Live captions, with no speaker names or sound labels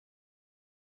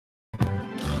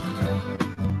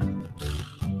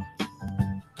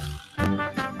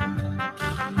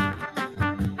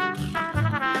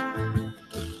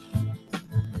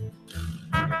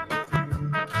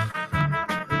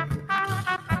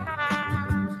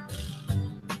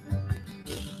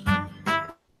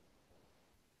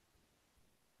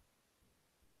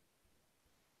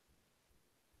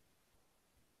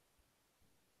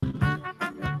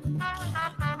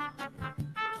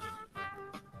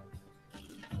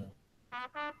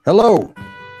Hello,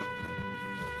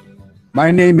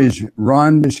 my name is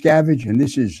Ron Miscavige, and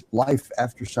this is Life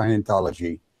After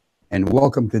Scientology, and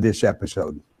welcome to this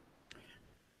episode.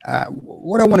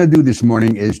 What I want to do this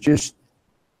morning is just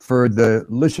for the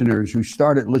listeners who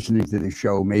started listening to the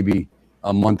show maybe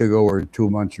a month ago or 2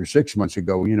 months or 6 months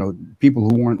ago, you know, people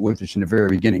who weren't with us in the very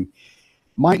beginning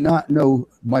might not know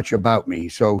much about me.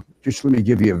 So just let me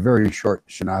give you a very short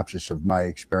synopsis of my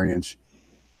experience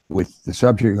with the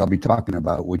subject I'll be talking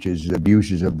about, which is the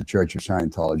abuses of the Church of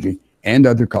Scientology and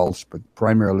other cults, but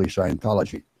primarily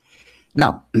Scientology.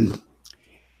 Now,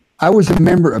 I was a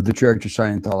member of the Church of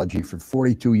Scientology for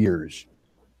 42 years.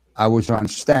 I was on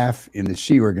staff in the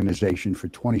Sea organization for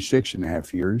 26 and a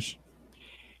half years.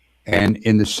 And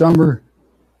in the summer,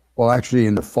 well, actually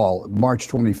in the fall, March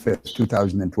 25th,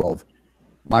 2012,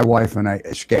 my wife and I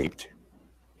escaped.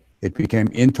 It became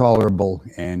intolerable,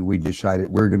 and we decided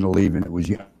we're going to leave, and it was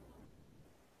young.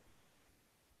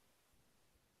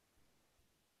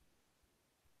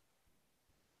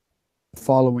 The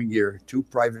following year, 2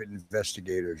 private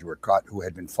investigators were caught who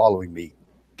had been following me,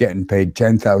 getting paid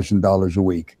 $10,000 a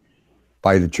week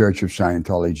by the Church of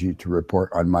Scientology to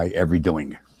report on my every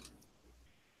doing.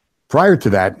 Prior to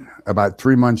that, about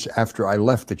 3 months after I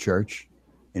left the church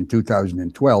in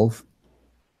 2012,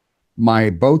 my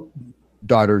both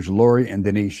daughters, Lori and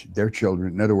Denise, their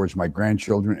children, in other words, my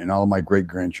grandchildren and all my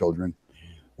great-grandchildren,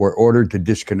 were ordered to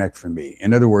disconnect from me.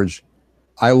 In other words,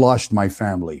 I lost my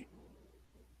family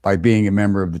by being a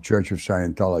member of the Church of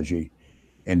Scientology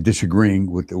and disagreeing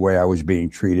with the way I was being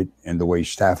treated and the way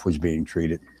staff was being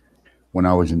treated when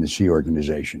I was in the Sea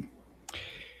organization.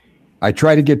 I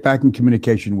tried to get back in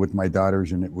communication with my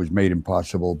daughters, and it was made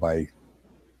impossible by,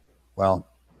 well,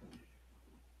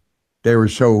 they were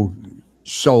so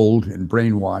sold and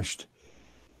brainwashed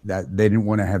that they didn't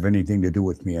want to have anything to do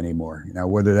with me anymore. Now,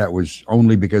 whether that was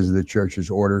only because of the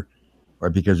church's order or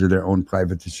because of their own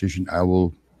private decision, I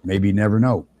will maybe never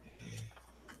know.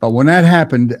 But when that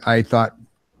happened, I thought,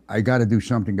 I got to do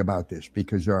something about this,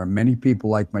 because there are many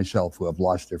people like myself who have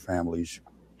lost their families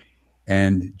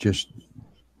and just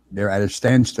they're at a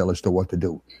standstill as to what to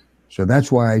do. So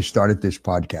that's why I started this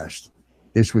podcast.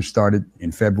 This was started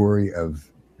in February of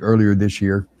earlier this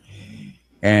year.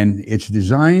 And it's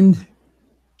designed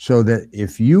so that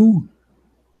if you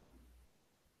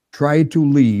tried to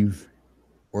leave,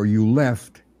 or you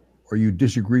left, or you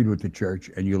disagreed with the church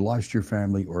and you lost your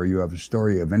family, or you have a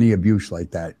story of any abuse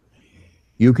like that,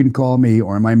 you can call me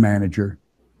or my manager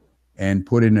and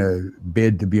put in a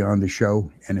bid to be on the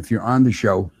show. And if you're on the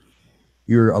show,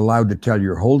 you're allowed to tell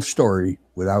your whole story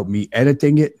without me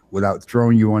editing it, without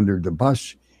throwing you under the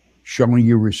bus, showing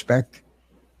you respect,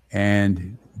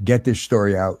 and get this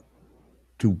story out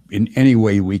to, in any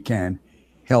way we can,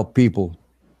 help people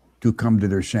to come to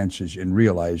their senses and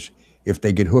realize if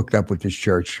they get hooked up with this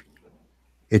church,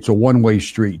 it's a one-way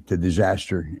street to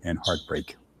disaster and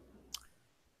heartbreak.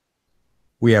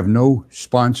 We have no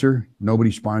sponsor.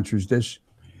 Nobody sponsors this.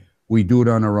 We do it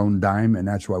on our own dime, and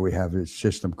that's why we have a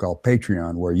system called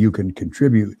Patreon, where you can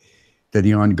contribute to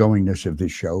the ongoingness of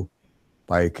this show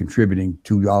by contributing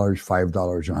 $2, $5,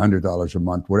 $100 a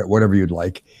month, whatever you'd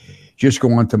like. Just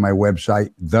go onto my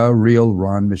website,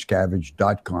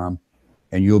 therealronmiscavige.com,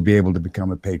 and you'll be able to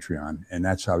become a Patreon. And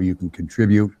that's how you can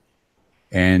contribute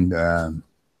and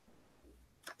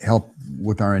help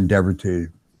with our endeavor to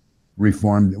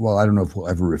reform. Well, I don't know if we'll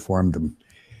ever reform them.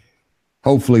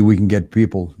 Hopefully we can get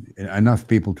people, enough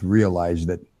people to realize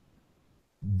that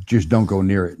just don't go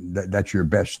near it. That's your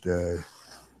best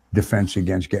defense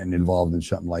against getting involved in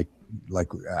something like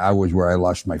I was, where I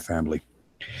lost my family.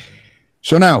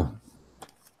 So now,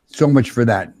 so much for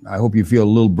that. I hope you feel a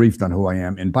little briefed on who I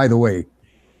am. And by the way,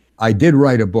 I did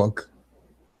write a book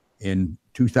in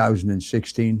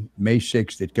 2016, May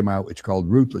 6th, it came out. It's called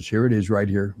Ruthless. Here it is right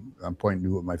here. I'm pointing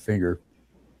to it with my finger.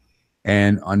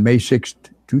 And on May 6th,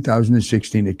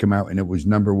 2016, it came out, and it was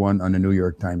 #1 on the New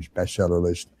York Times bestseller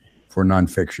list for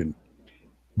nonfiction.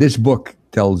 This book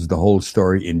tells the whole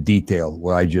story in detail,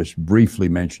 what I just briefly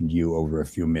mentioned to you over a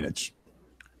few minutes.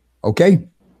 Okay?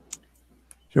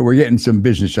 So we're getting some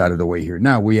business out of the way here.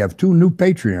 Now, we have 2 new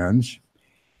Patreons,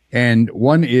 and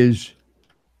one is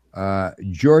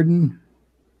Jordan,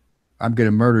 I'm going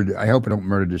to murder, I hope I don't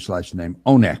murder this last name,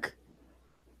 Onek.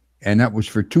 And that was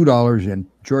for $2. And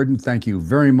Jordan, thank you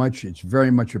very much. It's very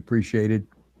much appreciated.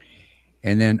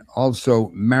 And then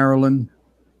also Marilyn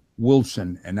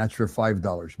Wilson, and that's for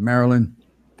 $5. Marilyn,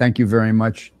 thank you very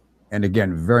much. And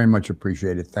again, very much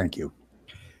appreciated. Thank you.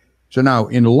 So now,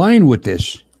 in line with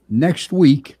this, next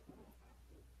week,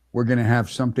 we're going to have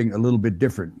something a little bit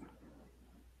different.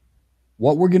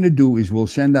 What we're going to do is we'll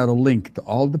send out a link to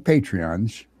all the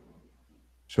Patreons.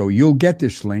 So you'll get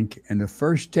this link, and the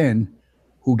first 10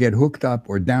 who get hooked up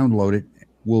or download it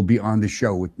will be on the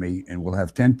show with me, and we'll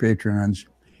have 10 Patreons,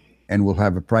 and we'll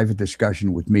have a private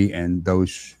discussion with me and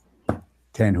those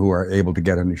 10 who are able to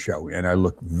get on the show. And I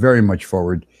look very much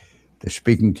forward to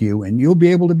speaking to you, and you'll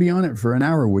be able to be on it for an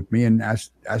hour with me and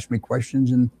ask me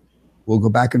questions, and we'll go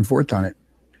back and forth on it.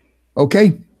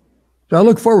 Okay? So I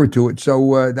look forward to it.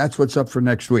 So that's what's up for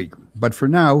next week. But for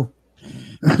now,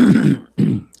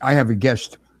 I have a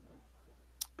guest,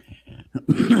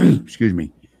 excuse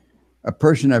me, a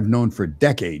person I've known for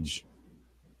decades.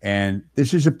 And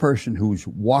this is a person who's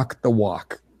walked the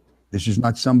walk. This is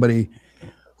not somebody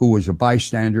who was a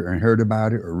bystander and heard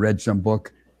about it or read some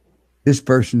book. This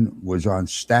person was on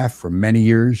staff for many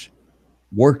years,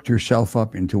 worked herself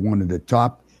up into one of the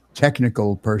top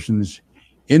technical persons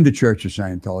in the Church of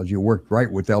Scientology, worked right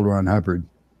with L. Ron Hubbard.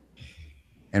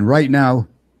 And right now,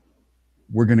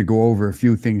 we're going to go over a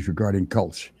few things regarding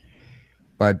cults.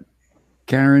 But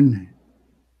Karen's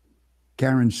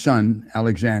son,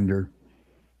 Alexander,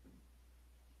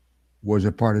 was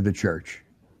a part of the church,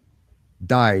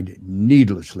 died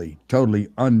needlessly, totally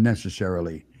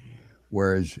unnecessarily,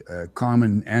 whereas a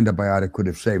common antibiotic could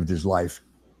have saved his life.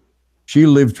 She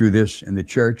lived through this in the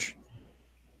church,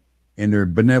 in their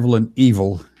benevolent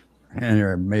evil, and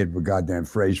I made a goddamn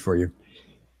phrase for you,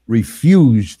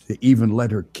 refused to even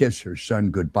let her kiss her son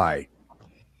goodbye.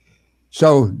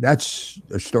 So that's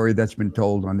a story that's been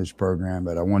told on this program,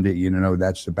 but I wanted you to know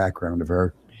that's the background of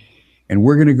her. And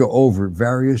we're going to go over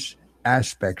various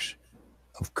aspects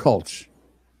of cults,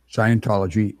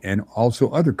 Scientology, and also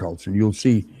other cults. And you'll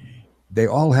see they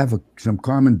all have some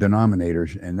common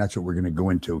denominators, and that's what we're going to go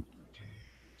into.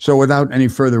 So without any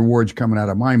further words coming out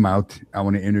of my mouth, I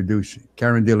want to introduce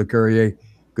Karen De La Courier.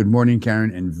 Good morning, Karen,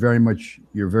 and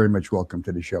you're very much welcome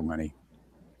to the show, honey.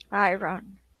 Hi,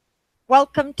 Ron.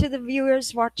 Welcome to the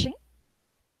viewers watching.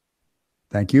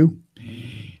 Thank you.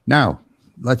 Now,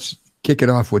 let's kick it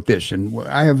off with this. And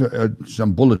I have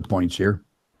some bullet points here.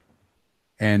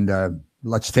 And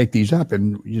let's take these up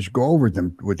and just go over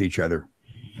them with each other.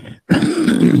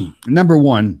 Number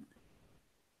one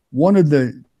of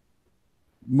the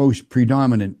most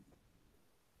predominant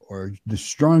or the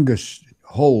strongest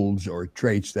holds or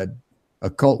traits that a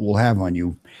cult will have on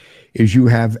you is you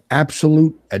have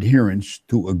absolute adherence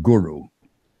to a guru.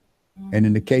 And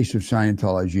in the case of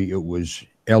Scientology, it was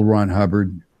L. Ron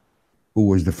Hubbard, who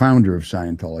was the founder of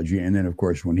Scientology. And then, of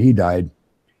course, when he died,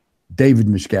 David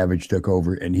Miscavige took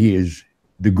over, and he is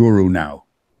the guru now.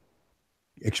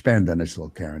 Expand on this a little,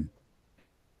 Karen.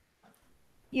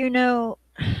 You know,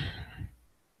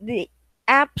 the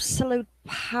absolute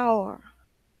power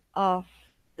of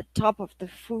the top of the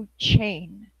food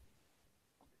chain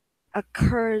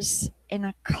occurs in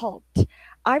a cult.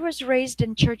 I was raised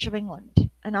in Church of England,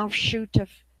 an offshoot of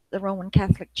the Roman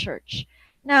Catholic Church.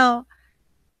 Now,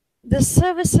 the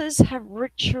services have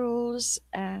rituals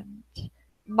and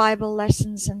Bible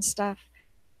lessons and stuff,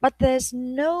 but there's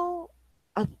no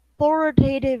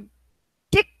authoritative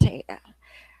dictator.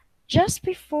 Just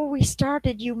before we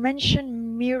started, you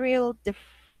mentioned Muriel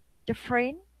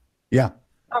Dufresne. Yeah.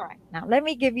 All right. Now, let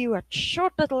me give you a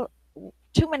short little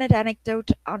 2-minute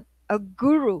anecdote on a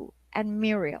guru and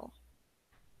Muriel.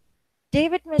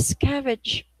 David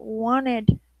Miscavige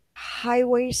wanted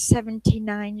Highway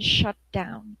 79 shut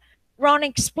down. Ron,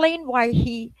 explain why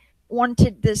he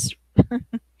wanted this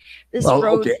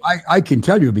road. Okay, I can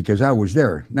tell you because I was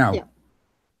there. Now, Yeah.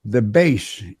 The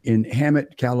base in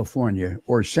Hammett, California,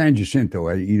 or San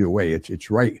Jacinto, either way,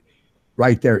 it's right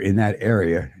there in that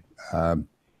area.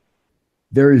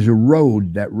 There is a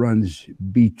road that runs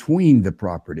between the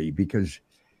property because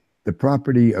the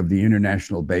property of the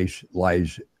international base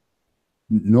lies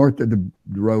north of the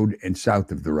road and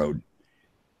south of the road.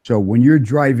 So when you're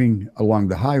driving along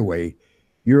the highway,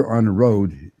 you're on a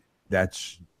road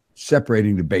that's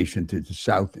separating the base into the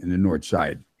south and the north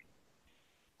side.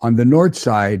 On the north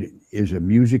side is a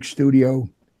music studio,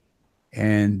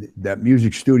 and that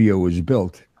music studio was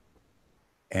built,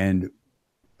 and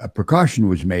a precaution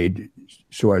was made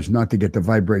so as not to get the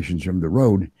vibrations from the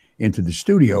road into the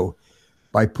studio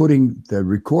by putting the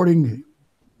recording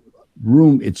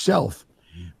room itself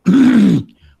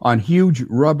on huge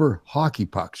rubber hockey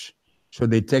pucks so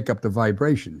they take up the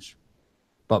vibrations.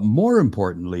 But more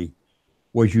importantly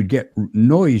was you'd get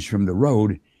noise from the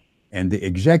road, and the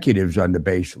executives on the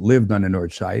base lived on the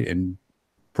north side, and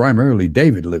primarily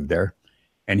David lived there,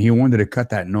 and he wanted to cut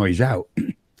that noise out.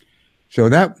 So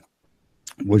that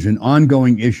was an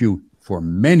ongoing issue for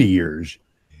many years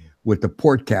with the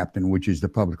port captain, which is the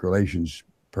public relations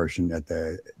person at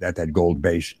that gold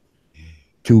base,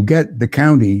 to get the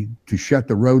county to shut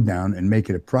the road down and make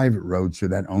it a private road so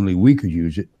that only we could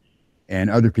use it, and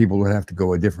other people would have to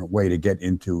go a different way to get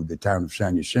into the town of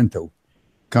San Jacinto,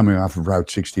 coming off of Route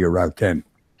 60 or Route 10.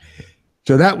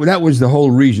 So that was the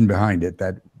whole reason behind it,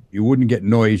 that you wouldn't get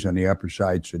noise on the upper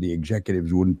side, so the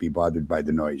executives wouldn't be bothered by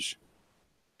the noise.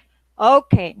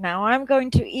 Okay, now I'm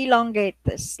going to elongate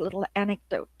this little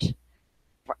anecdote.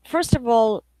 First of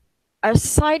all,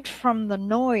 aside from the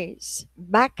noise,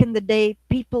 back in the day,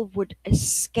 people would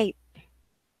escape.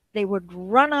 They would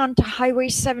run onto Highway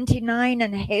 79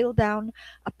 and hail down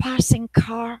a passing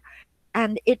car,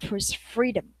 and it was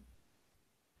freedom.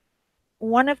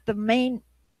 One of the main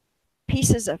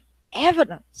pieces of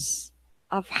evidence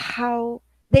of how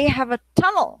they have a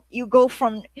tunnel. You go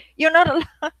from, you're not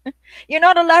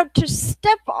allowed to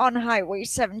step on Highway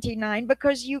 79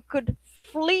 because you could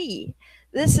flee.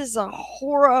 This is a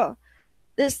horror.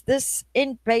 This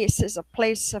in base is a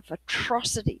place of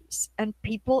atrocities, and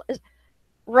people.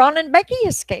 Ron and Becky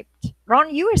escaped.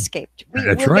 Ron, you escaped.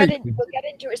 That's right. We'll get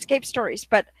into escape stories,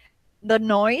 but the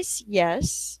noise,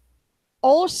 yes.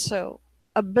 Also,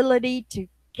 ability to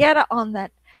get on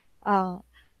that.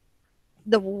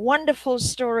 The wonderful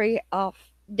story of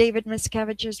David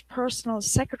Miscavige's personal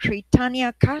secretary,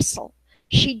 Tanya Castle.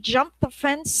 She jumped the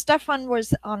fence. Stefan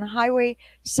was on Highway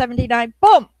 79.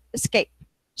 Boom! Escape.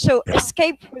 So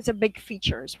escape was a big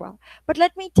feature as well. But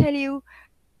let me tell you,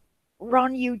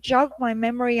 Ron, you jogged my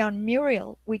memory on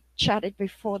Muriel. We chatted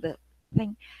before the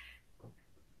thing.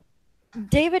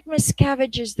 David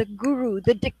Miscavige is the guru,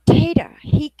 the dictator.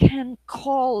 He can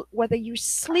call whether you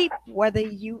sleep, whether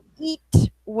you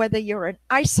eat, whether you're in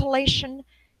isolation.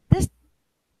 This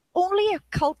only a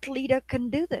cult leader can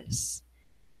do this.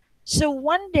 So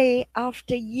one day,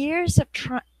 after years of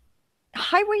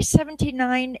Highway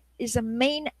 79 is a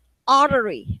main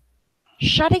artery.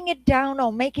 Shutting it down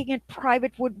or making it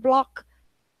private would block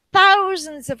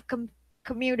thousands of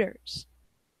commuters.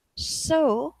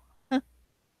 So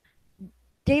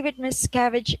David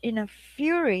Miscavige, in a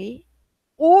fury,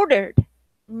 ordered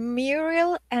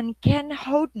Muriel and Ken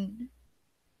Houghton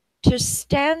to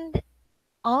stand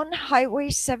on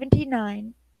Highway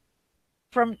 79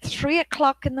 from 3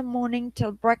 o'clock in the morning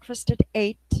till breakfast at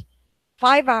 8,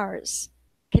 5 hours.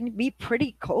 Can be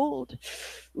pretty cold.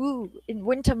 Ooh, in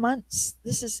winter months.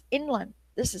 This is inland.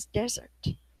 This is desert.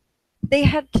 They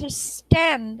had to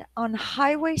stand on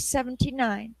Highway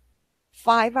 79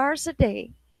 5 hours a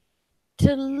day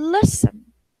to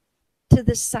listen to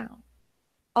the sound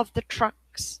of the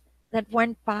trucks that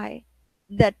went by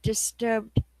that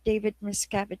disturbed David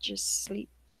Miscavige's sleep.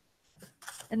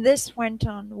 And this went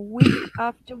on week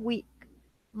after week,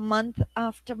 month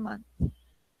after month.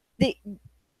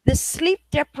 The sleep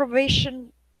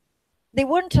deprivation, they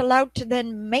weren't allowed to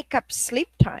then make up sleep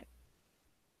time.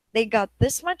 They got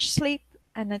this much sleep,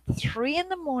 and at 3 in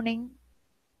the morning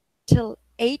till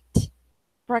 8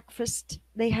 breakfast,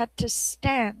 they had to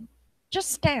stand,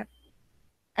 just stand,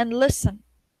 and listen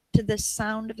to the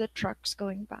sound of the trucks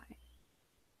going by.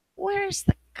 Where's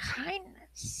the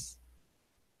kindness?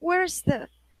 Where's the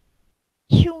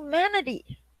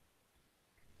humanity?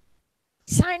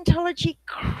 Scientology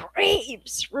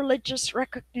craves religious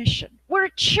recognition. We're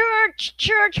a church,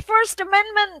 First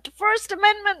Amendment.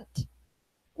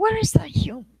 Where is the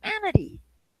humanity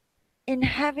in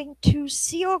having 2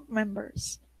 Sea Org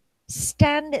members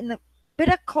stand in the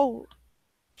bitter cold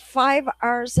 5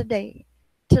 hours a day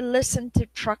to listen to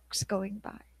trucks going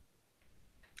by?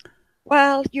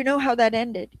 Well, you know how that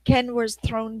ended. Ken was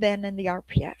thrown then in the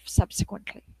RPF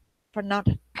subsequently for not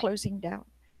closing down,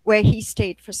 where he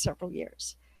stayed for several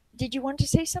years. Did you want to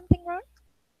say something, Ron?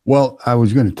 Well, I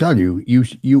was going to tell you,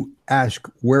 you ask,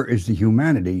 where is the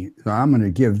humanity? So I'm going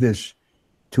to give this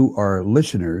to our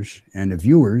listeners and the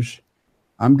viewers.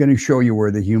 I'm going to show you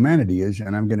where the humanity is,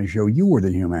 and I'm going to show you where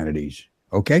the humanity is.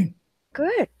 Okay?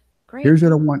 Good. Great. Here's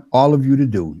what I want all of you to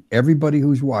do. Everybody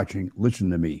who's watching, listen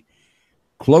to me.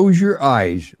 Close your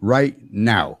eyes right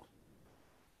now.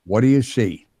 What do you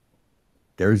see?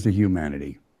 There's the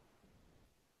humanity.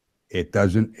 It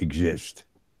doesn't exist.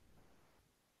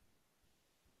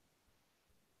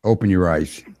 Open your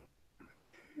eyes.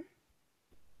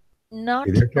 Not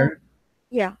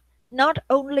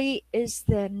only is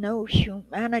there no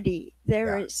humanity,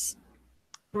 there is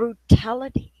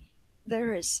brutality,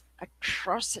 there is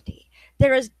atrocity,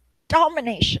 there is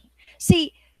domination.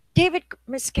 See, David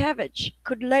Miscavige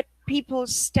could let people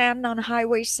stand on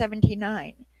Highway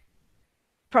 79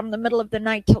 from the middle of the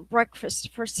night till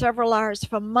breakfast for several hours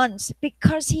for months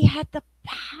because he had the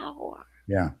power.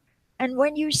 Yeah. And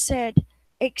when you said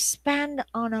expand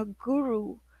on a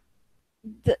guru.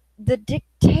 The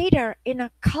dictator in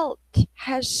a cult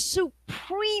has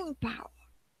supreme power,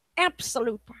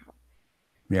 absolute power.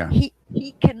 Yeah.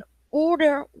 He can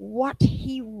order what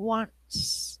he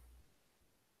wants.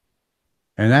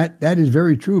 And that is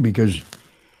very true because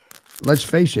let's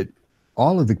face it,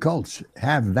 all of the cults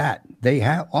have that. They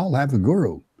all have a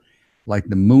guru. Like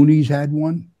the Moonies had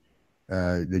one.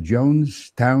 The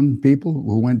Jonestown people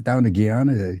who went down to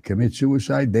Guyana to commit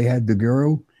suicide, they had the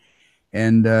guru.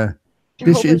 And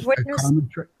this is Jehovah's a Witness. common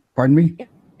pardon me? Yeah.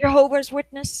 Jehovah's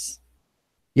Witness.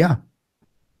 Yeah.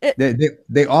 It,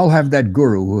 They all have that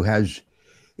guru who has,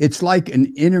 it's like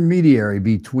an intermediary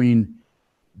between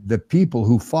the people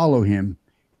who follow him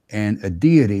and a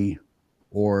deity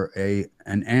or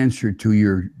an answer to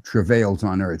your travails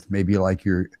on earth, maybe like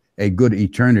a good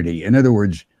eternity. In other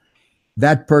words,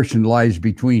 that person lies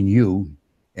between you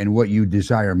and what you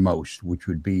desire most, which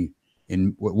would be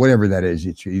in whatever that is.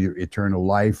 It's either eternal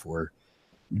life or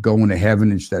going to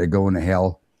heaven instead of going to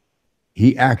hell.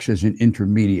 He acts as an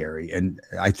intermediary. And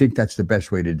I think that's the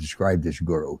best way to describe this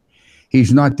guru.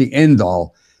 He's not the end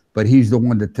all, but he's the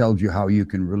one that tells you how you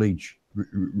can reach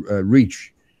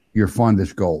your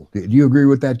fondest goal. Do you agree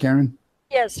with that, Karen?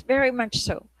 yes, very much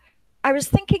so. I was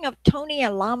thinking of Tony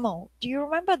Alamo. Do you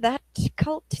remember that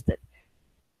cult? That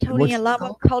Tony What's the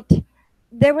Alamo cult? cult.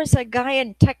 There was a guy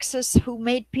in Texas who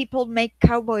made people make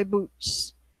cowboy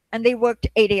boots. And they worked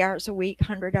 80 hours a week,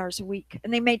 100 hours a week.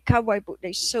 And they made cowboy boots.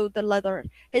 They sewed the leather.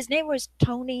 His name was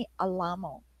Tony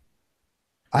Alamo.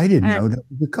 I didn't And know that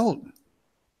was a cult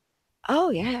oh,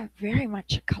 yeah, very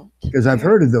much a cult. because I've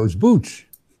Very, heard of those boots.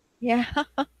 yeah.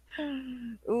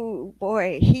 Oh,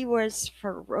 boy. He was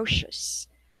ferocious.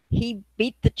 He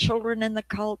beat the children in the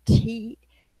cult.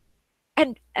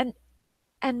 And, and,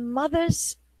 and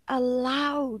mothers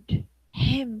allowed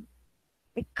him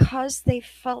because they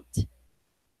felt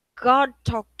God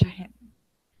talked to him.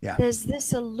 Yeah. There's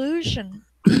this illusion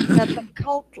that the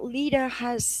cult leader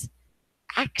has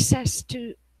access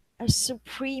to a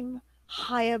supreme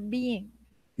higher being.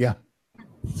 Yeah.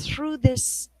 Through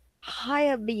this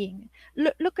higher being,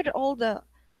 look at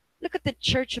the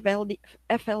Church of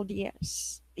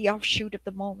FLDS, the offshoot of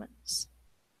the Mormons.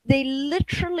 They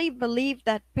literally believe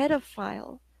that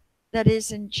pedophile that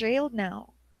is in jail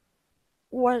now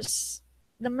was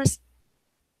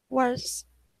was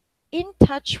in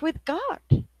touch with God.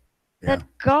 Yeah. That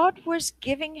God was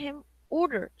giving him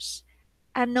orders,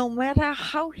 and no matter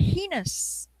how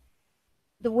heinous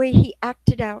the way he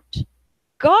acted out,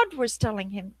 God was telling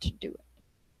him to do it.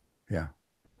 Yeah.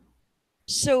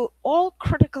 So all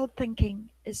critical thinking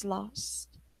is lost.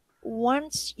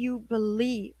 Once you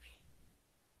believe,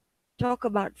 talk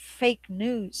about fake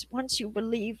news, once you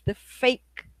believe the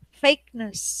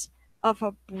fakeness of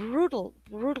a brutal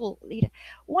leader.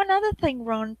 One other thing,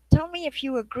 Ron, tell me if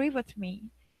you agree with me.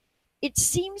 It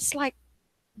seems like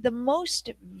the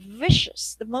most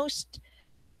vicious, the most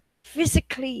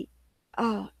physically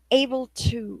able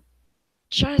to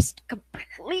just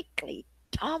completely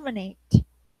dominate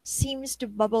seems to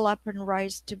bubble up and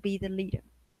rise to be the leader.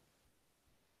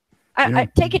 I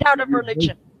take it out of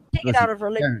religion. Take it out of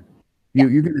religion.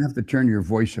 Karen, you're going to have to turn your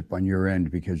voice up on your end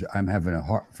because I'm having a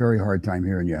very hard time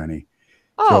hearing you, honey.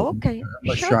 Oh, okay.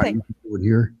 Sure thing. You can do it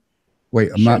here. Wait,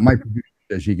 Sure my producer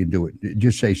says he can do it.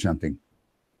 Just say something.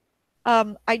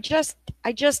 I just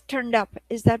turned up.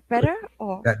 Is that better?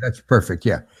 Or That's perfect.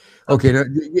 Yeah. Okay. Now,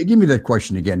 give me that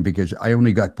question again because I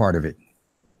only got part of it.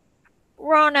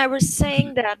 Ron, I was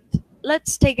saying that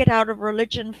let's take it out of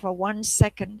religion for 1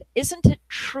 second. Isn't it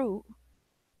true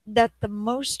that the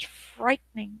most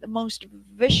frightening, the most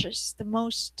vicious, the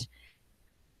most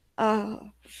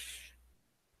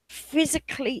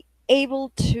physically able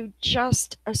to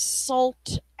just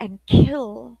assault and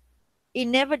kill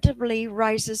inevitably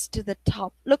rises to the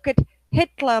top? Look at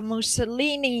Hitler,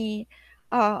 Mussolini,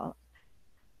 Saddam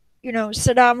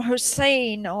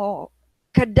Hussein, or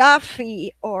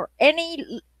Gaddafi, or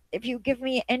if you give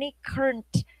me any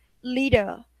current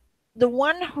leader, the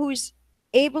one who's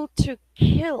able to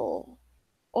kill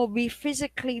or be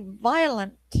physically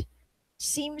violent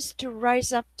seems to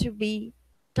rise up to be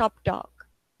top dog.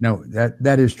 No,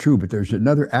 that is true, but there's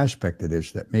another aspect of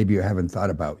this that maybe you haven't thought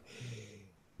about.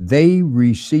 They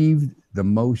received the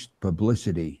most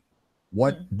publicity.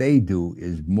 What they do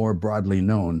is more broadly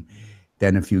known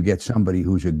than if you get somebody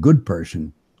who's a good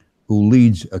person who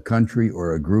leads a country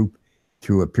or a group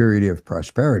through a period of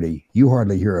prosperity. You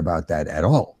hardly hear about that at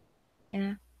all.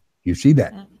 Yeah. You see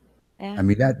that? Yeah. I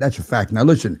mean, that's a fact. Now,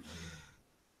 listen,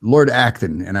 Lord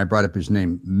Acton, and I brought up his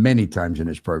name many times in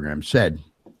this program, said,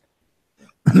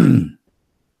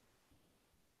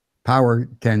 Power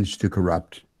tends to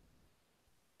corrupt.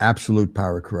 Absolute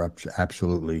power corrupts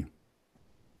absolutely.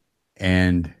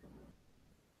 And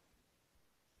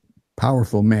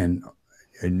powerful men,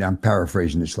 and I'm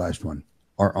paraphrasing this last one,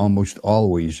 are almost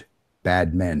always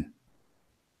bad men.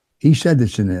 He said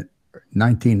this in the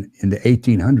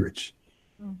 1800s.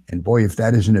 Mm. And boy, if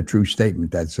that isn't a true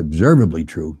statement, that's observably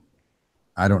true.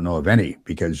 I don't know of any,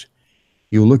 because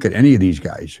you look at any of these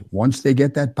guys, once they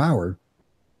get that power,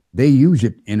 they use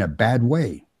it in a bad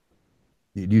way.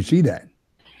 Do you see that?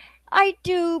 I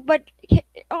do, but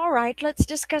all right, let's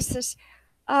discuss this.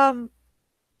 Um,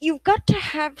 you've got to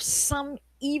have some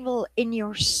evil in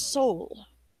your soul,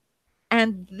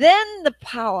 and then the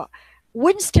power.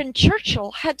 Winston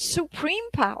Churchill had supreme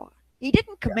power. He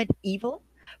didn't commit evil,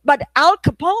 but Al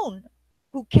Capone,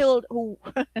 who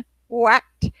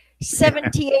whacked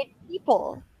 78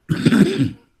 people,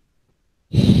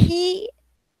 he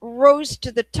rose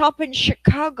to the top in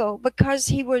Chicago because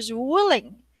he was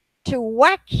willing to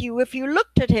whack you if you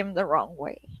looked at him the wrong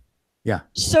way. Yeah.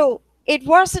 So it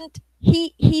wasn't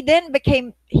he then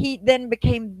became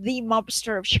the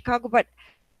mobster of Chicago, but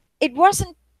it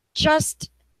wasn't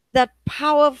just that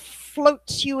power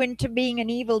floats you into being an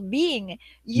evil being.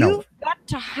 You've got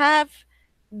to have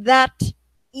that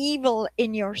evil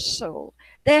in your soul.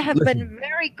 There have been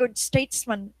very good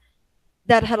statesmen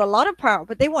that had a lot of power,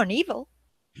 but they weren't evil.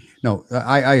 No,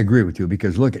 I agree with you,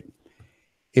 because look at,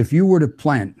 if you were to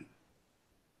plant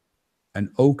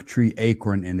an oak tree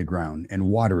acorn in the ground and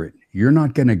water it, you're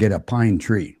not going to get a pine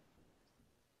tree.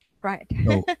 Right.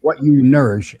 So what you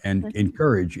nourish and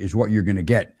encourage is what you're going to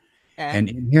get. Yeah. And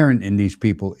inherent in these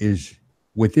people is,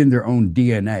 within their own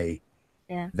DNA,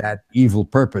 that evil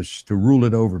purpose to rule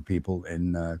it over people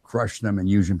and crush them and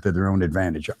use them to their own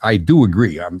advantage. I do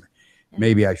agree.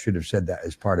 Maybe I should have said that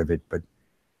as part of it, but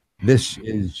this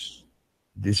is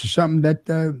something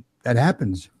that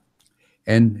happens,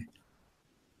 and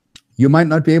you might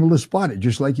not be able to spot it,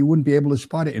 just like you wouldn't be able to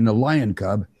spot it in a lion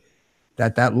cub.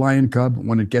 That lion cub,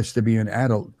 when it gets to be an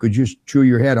adult, could just chew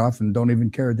your head off and don't even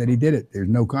care that he did it. There's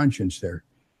no conscience there,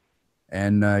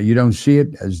 and you don't see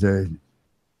it as the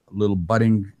little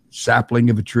budding sapling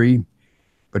of a tree.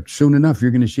 But soon enough,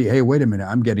 you're going to see, hey, wait a minute,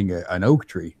 I'm getting an oak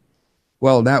tree.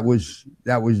 Well, that was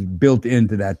built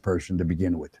into that person to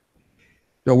begin with.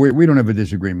 So we don't have a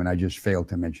disagreement. I just failed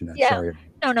to mention that. Yeah. Sorry.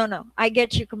 No. I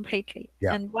get you completely.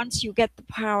 Yeah. And once you get the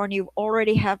power and you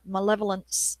already have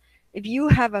malevolence, if you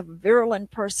have a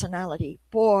virulent personality,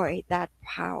 boy, that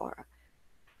power.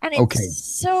 And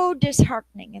it's so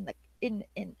disheartening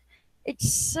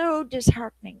it's so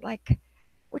disheartening. Like,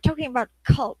 we're talking about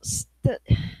cults,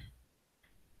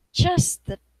 just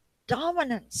the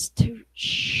dominance to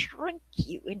shrink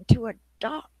you into a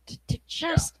dot, to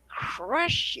just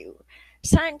crush you.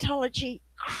 Scientology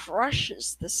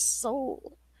crushes the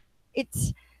soul.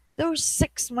 It's those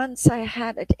 6 months I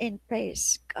had it in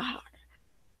base.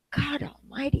 God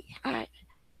Almighty,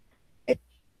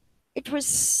 it was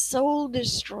soul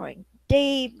destroying.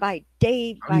 Day by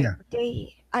day by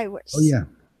day, I was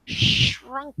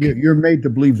shrunk. You're made to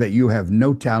believe that you have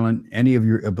no talent. Any of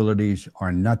your abilities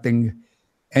are nothing.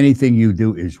 Anything you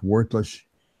do is worthless,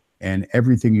 and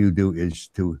everything you do is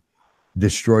to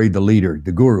destroy the leader,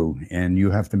 the guru, and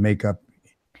you have to make up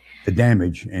the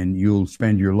damage, and you'll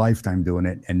spend your lifetime doing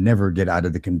it and never get out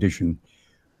of the condition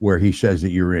where he says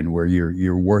that you're in, where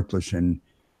you're worthless and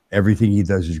everything he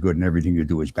does is good and everything you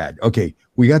do is bad. Okay,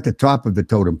 we got the top of the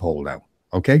totem pole now,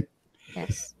 okay?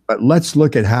 Yes. But let's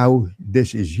look at how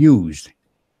this is used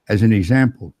as an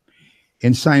example.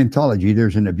 In Scientology,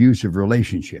 there's an abuse of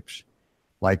relationships.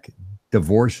 Like,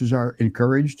 divorces are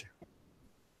encouraged,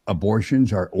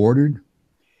 abortions are ordered.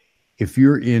 If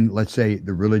you're in, let's say,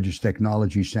 the Religious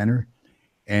Technology Center,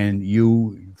 and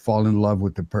you fall in love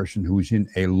with the person who's in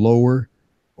a lower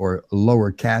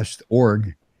caste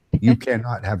org, you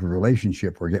cannot have a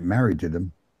relationship or get married to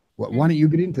them. Why don't you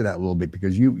get into that a little bit?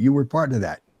 Because you were part of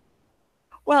that.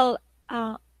 Well,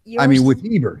 I mean, with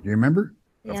Heber, do you remember?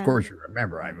 Yeah. Of course you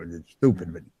remember. I was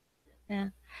stupid, but yeah.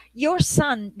 Your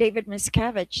son, David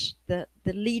Miscavige, the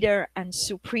leader and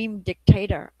supreme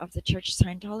dictator of the Church of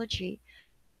Scientology,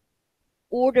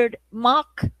 ordered,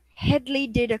 Mark Headley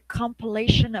did a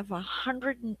compilation of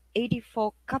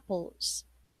 184 couples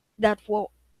that were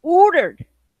ordered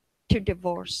to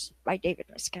divorce by David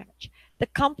Miscavige. The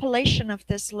compilation of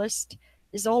this list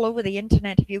is all over the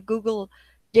internet. If you Google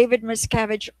David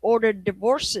Miscavige ordered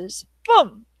divorces,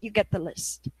 boom, you get the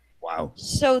list. Wow.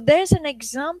 So there's an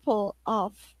example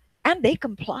of, and they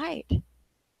complied.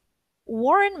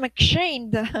 Warren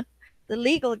McShane, the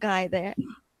legal guy there,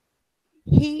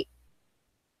 he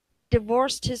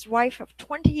divorced his wife of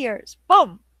 20 years.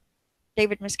 Boom.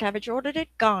 David Miscavige ordered it,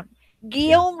 gone. Yeah.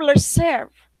 Guillaume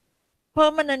Leserve,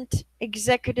 permanent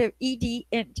executive, ED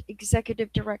Int,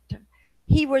 executive director.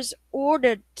 He was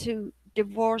ordered to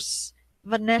divorce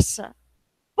Vanessa.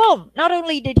 Boom! Not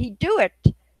only did he do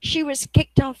it, she was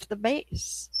kicked off the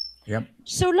base. Yep.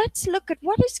 So let's look at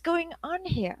what is going on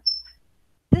here.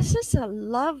 This is a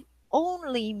love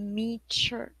only me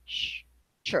church.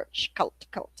 Church, cult.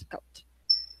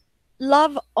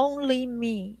 Love only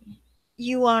me.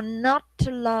 You are not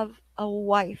to love a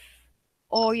wife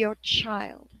or your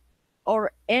child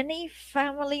or any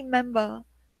family member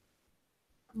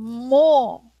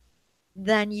more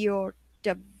than your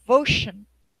devotion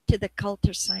to the cult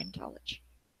of Scientology.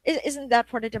 Isn't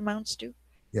that what it amounts to?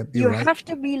 Yep. You You're right. have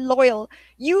to be loyal.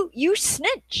 You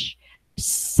snitch.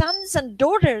 Sons and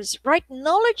daughters write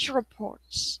knowledge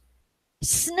reports,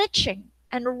 snitching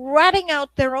and ratting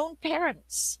out their own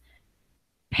parents.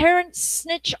 Parents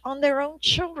snitch on their own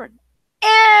children.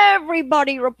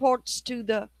 Everybody reports to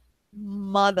the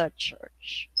mother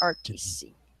church,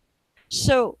 RTC.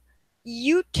 So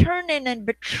you turn in and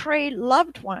betray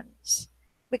loved ones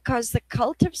because the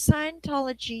cult of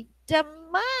Scientology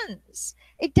demands,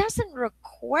 it doesn't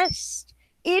request,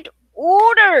 it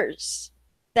orders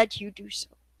that you do so.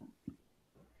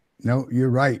 No, you're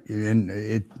right. And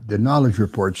the knowledge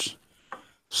reports,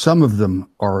 some of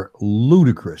them are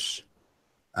ludicrous.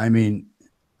 I mean,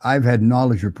 I've had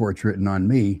knowledge reports written on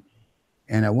me,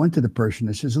 and I went to the person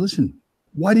that says, listen,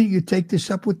 why didn't you take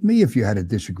this up with me if you had a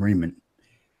disagreement?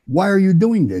 Why are you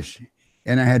doing this?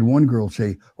 And I had one girl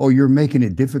say, oh, you're making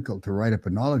it difficult to write up a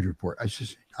knowledge report. I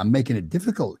says, I'm making it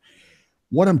difficult.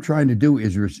 What I'm trying to do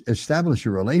is establish a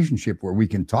relationship where we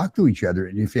can talk to each other.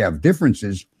 And if you have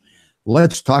differences,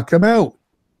 let's talk them out.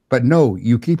 But no,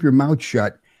 you keep your mouth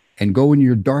shut and go in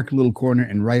your dark little corner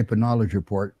and write up a knowledge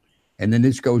report. And then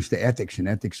this goes to ethics, and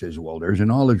ethics says, well, there's a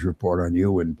knowledge report on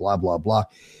you and blah, blah, blah.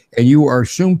 And you are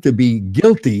assumed to be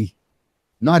guilty,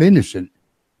 not innocent.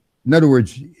 In other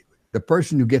words, the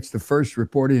person who gets the first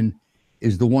report in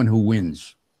is the one who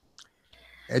wins.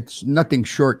 It's nothing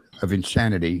short of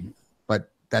insanity,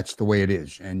 but that's the way it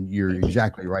is. And you're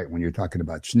exactly right when you're talking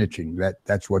about snitching.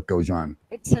 That's what goes on.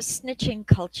 It's a snitching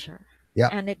culture. Yeah.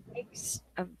 And it makes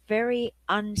a very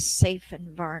unsafe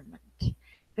environment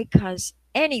because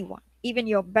anyone, even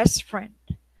your best friend,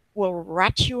 will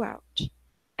rat you out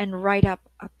and write up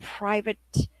a private.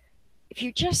 If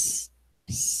you just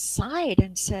sighed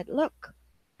and said, look,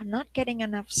 I'm not getting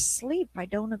enough sleep, I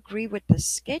don't agree with the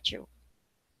schedule.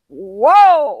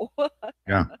 Whoa!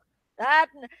 Yeah. That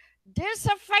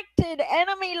disaffected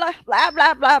enemy, blah,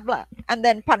 blah, blah, blah. And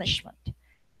then punishment.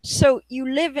 So you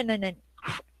live in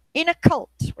a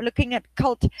cult. We're looking at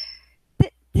cult.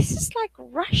 This is like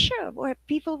Russia, where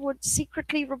people would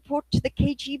secretly report to the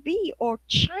KGB, or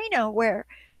China, where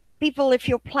people, if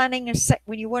you're planning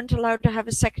when you weren't allowed to have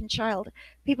a second child,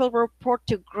 people report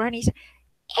to grannies.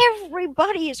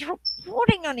 Everybody is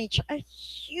reporting on each other. A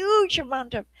huge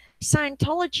amount of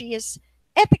Scientology is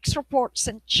ethics reports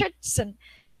and chits and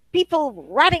people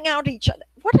ratting out each other.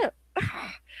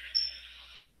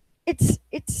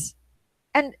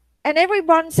 And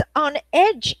everyone's on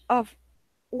edge of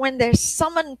when they're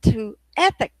summoned to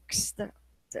ethics,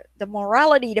 the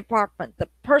morality department, the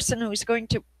person who's going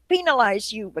to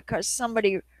penalize you because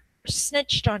somebody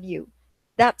snitched on you.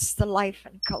 That's the life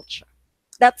and culture.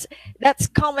 That's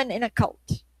common in a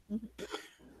cult. Mm-hmm.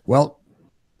 Well,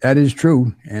 that is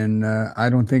true. And I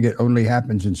don't think it only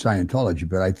happens in Scientology,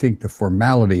 but I think the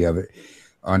formality of it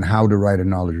on how to write a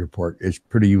knowledge report is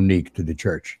pretty unique to the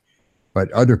church. But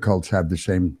other cults have the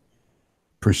same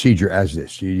procedure as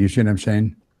this. You see what I'm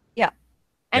saying? Yeah.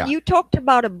 And you talked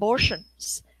about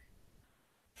abortions.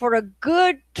 For a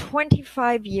good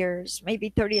 25 years, maybe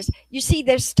 30 years, you see,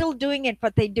 they're still doing it,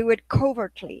 but they do it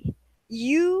covertly.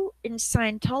 You in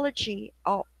Scientology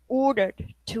are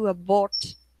ordered to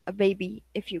abort a baby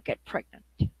if you get pregnant.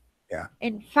 Yeah.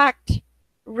 In fact,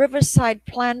 Riverside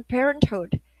Planned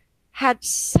Parenthood had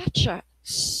such a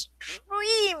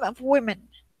stream of women,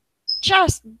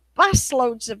 just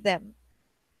busloads of them,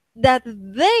 that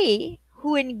they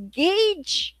who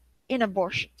engage in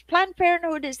abortions, Planned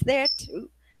Parenthood is there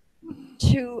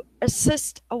to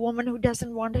assist a woman who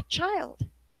doesn't want a child.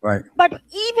 Right. But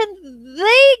even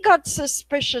they got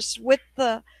suspicious with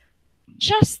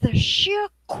just the sheer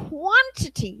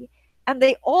quantity, and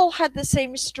they all had the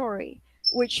same story,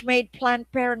 which made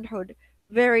Planned Parenthood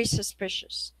very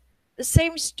suspicious. The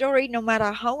same story, no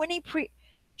matter how many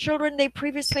children they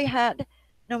previously had,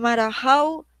 no matter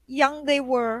how young they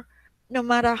were, no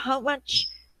matter how much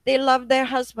they loved their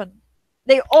husband,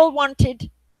 they all wanted,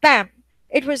 bam.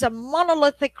 It was a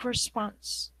monolithic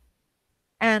response.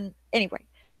 And anyway,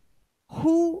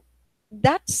 who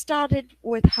that started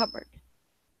with Hubbard.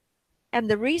 And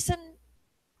the reason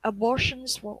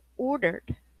abortions were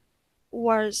ordered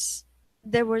was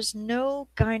there was no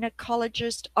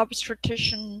gynecologist,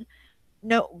 obstetrician,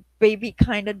 no baby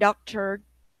kind of doctor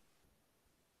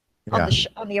on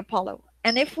Yeah. the Apollo.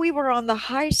 And if we were on the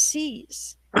high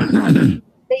seas and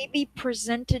baby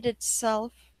presented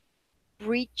itself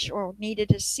breech or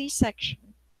needed a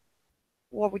C-section,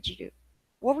 what would you do?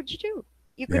 What would you do?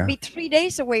 You could Yeah. be 3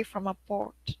 days away from a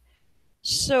port.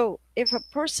 So if a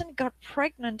person got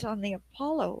pregnant on the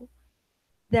Apollo,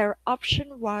 their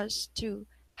option was to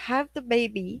have the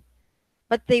baby,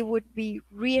 but they would be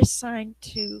reassigned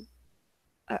to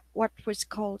what was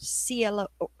called CLO,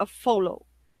 a FOLO,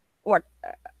 or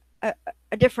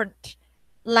a different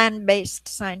land-based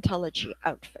Scientology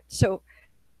outfit. So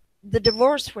the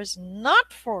divorce was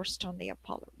not forced on the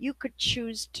Apollo. You could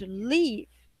choose to leave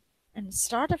and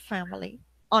start a family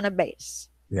on a base.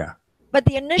 Yeah. But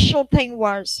the initial thing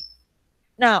was,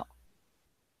 now,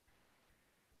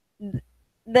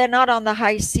 they're not on the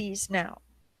high seas now.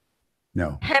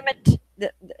 No. Hemet,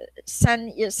 the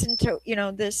San Jacinto,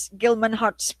 this Gilman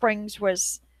Hot Springs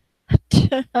was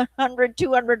 100,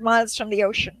 200 miles from the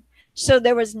ocean. So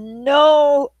there was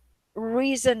no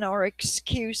reason or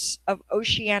excuse of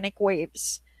oceanic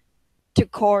waves to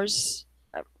cause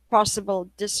possible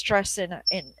distress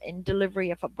in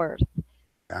delivery of a birth.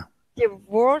 Yeah.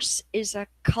 Divorce is a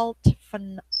cult,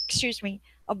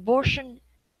 abortion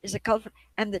is a cult,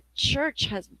 and the church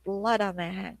has blood on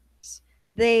their hands.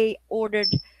 They ordered,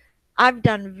 I've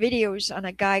done videos on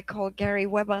a guy called Gary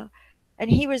Weber, and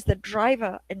he was the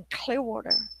driver in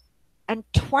Clearwater. And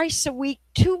twice a week,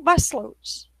 2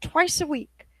 busloads, twice a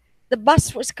week, the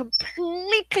bus was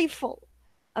completely full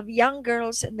of young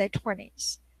girls in their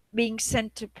 20s being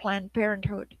sent to Planned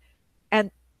Parenthood.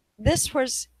 And this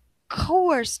was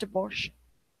coerced abortion.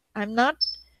 I'm not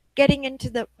getting into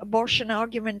the abortion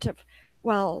argument of,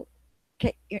 well,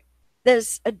 okay,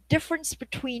 there's a difference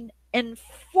between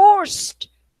enforced,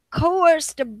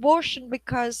 coerced abortion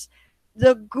because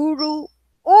the guru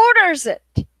orders it.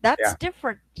 That's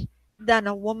different than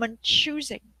a woman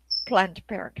choosing Planned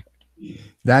Parenthood.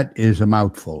 That is a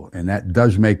mouthful, and that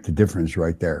does make the difference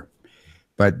right there.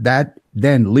 But that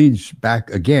then leads back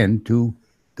again to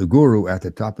the guru at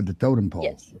the top of the totem pole.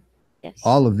 Yes. Yes.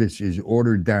 All of this is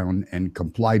ordered down and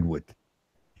complied with.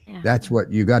 Yeah. That's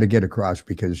what you got to get across,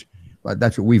 because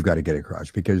that's what we've got to get across,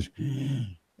 because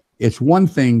it's one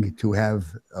thing to have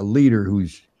a leader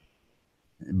who's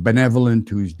benevolent,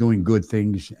 who's doing good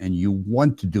things, and you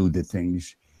want to do the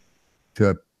things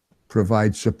to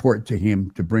provide support to him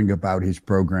to bring about his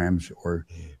programs or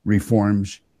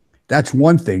reforms. That's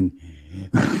one thing.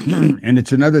 And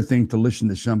it's another thing to listen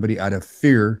to somebody out of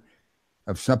fear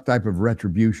of some type of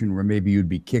retribution, where maybe you'd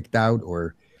be kicked out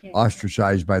or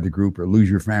ostracized by the group or lose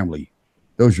your family.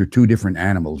 Those are 2 different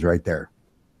animals right there.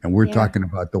 And we're talking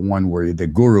about the one where the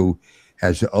guru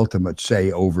has the ultimate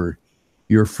say over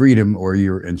your freedom or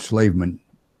your enslavement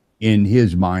in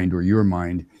his mind or your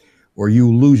mind, or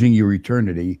you losing your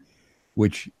eternity,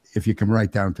 which, if you come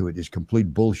right down to it, is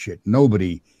complete bullshit.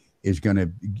 Nobody is going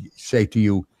to say to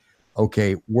you,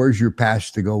 okay, where's your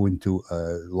pass to go into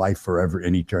life forever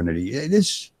in eternity?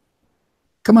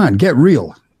 Come on, get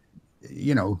real,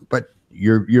 but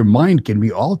your mind can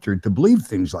be altered to believe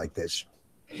things like this.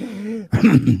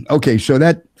 Okay, so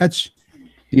that's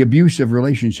the abuse of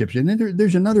relationships. And then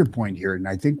there's another point here, and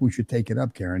I think we should take it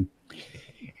up, Karen,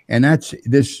 and that's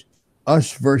this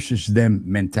us versus them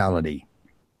mentality.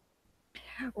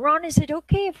 Ron, is it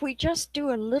okay if we just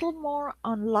do a little more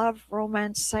on love,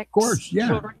 romance, sex, of course, yeah,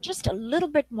 children? Just a little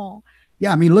bit more.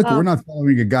 Yeah, I mean, look, we're not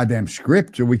following a goddamn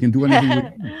script, so we can do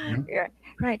anything. Yeah,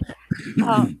 right.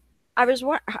 I was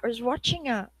watching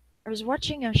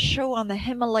a show on the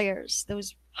Himalayas,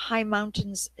 those high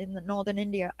mountains in the northern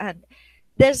India, and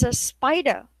there's a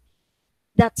spider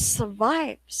that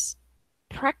survives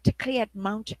practically at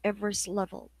Mount Everest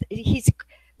level.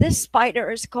 This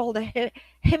spider is called a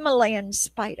Himalayan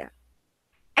spider.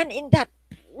 And in that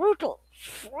brutal,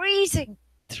 freezing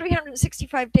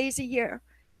 365 days a year,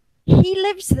 he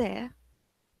lives there,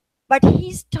 but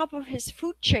he's top of his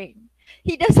food chain.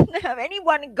 He doesn't have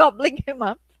anyone gobbling him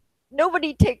up.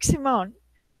 Nobody takes him on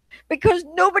because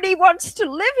nobody wants to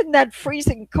live in that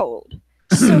freezing cold.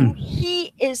 So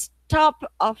he is top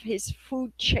of his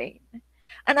food chain.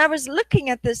 And I was looking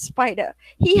at this spider.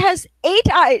 He has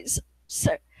 8 eyes.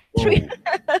 So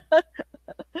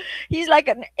he's like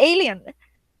an alien,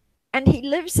 and he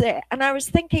lives there. And I was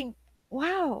thinking,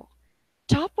 wow,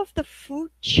 top of the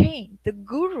food chain, the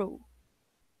guru,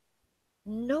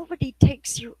 nobody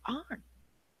takes you on.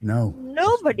 No.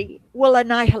 Nobody will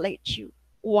annihilate you.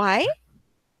 Why?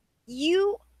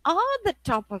 You are the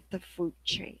top of the food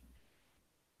chain.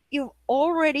 You've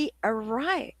already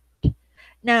arrived.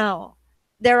 Now,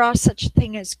 there are such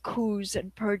thing as coups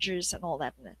and purges and all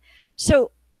that.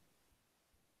 So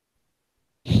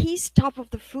he's top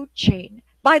of the food chain.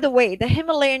 By the way, the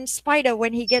Himalayan spider,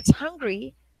 when he gets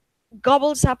hungry,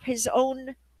 gobbles up his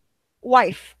own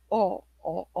wife or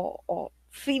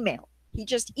female. He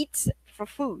just eats it for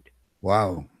food.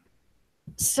 Wow.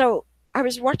 So I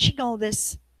was watching all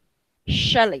this,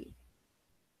 Shelley.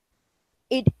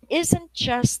 It isn't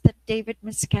just that David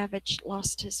Miscavige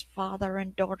lost his father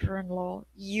and daughter-in-law,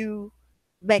 you,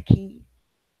 Becky,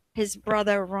 his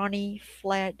brother Ronnie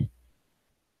fled.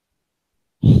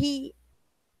 He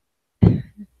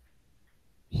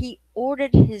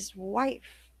ordered his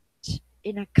wife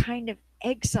in a kind of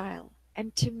exile,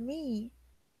 and to me,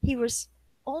 he was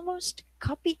almost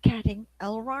copycatting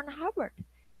L. Ron Hubbard,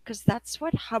 because that's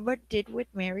what Hubbard did with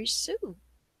Mary Sue.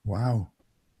 Wow.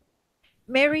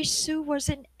 Mary Sue was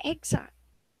in exile.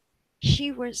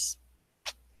 She was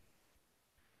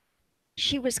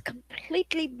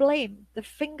completely blamed. The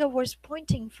finger was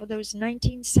pointing for those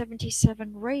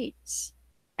 1977 raids.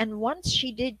 And once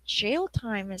she did jail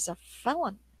time as a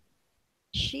felon,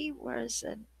 she was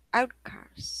an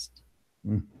outcast.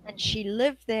 Mm. And she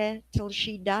lived there till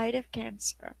she died of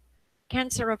cancer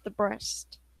of the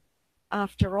breast.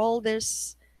 After all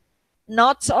this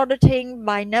knots auditing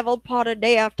by Neville Potter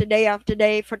day after day after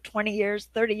day for 20 years,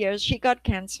 30 years, she got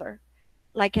cancer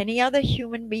like any other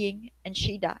human being, and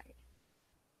she died.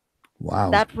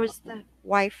 Wow. That was the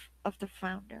wife of the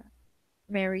founder,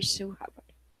 Mary Sue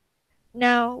Hubbard.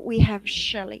 Now we have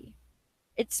Shelley.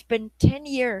 It's been 10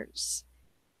 years.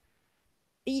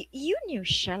 You knew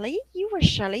Shelley. You were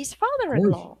Shelley's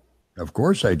father-in-law. Of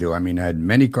course I do. I mean, I had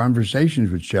many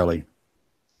conversations with Shelley.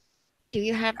 Do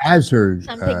you have As her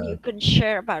something you can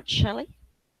share about Shelley?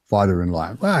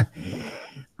 father-in-law. Well,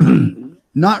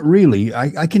 not really.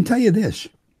 I can tell you this.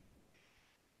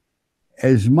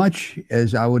 As much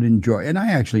as I would enjoy, and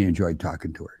I actually enjoyed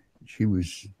talking to her. She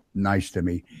was nice to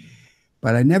me,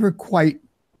 but I never quite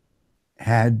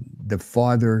had the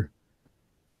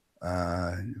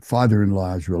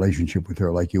father-in-law's relationship with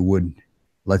her like you would,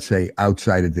 let's say,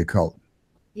 outside of the cult.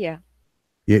 Yeah.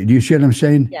 Do you see what I'm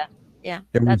saying? Yeah. Yeah.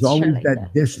 There was That's always Shelley, that yeah.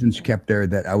 distance kept there,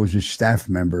 that I was a staff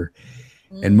member,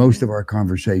 and most of our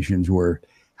conversations were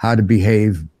how to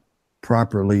behave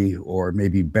properly or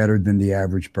maybe better than the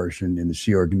average person in the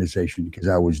Sea organization, because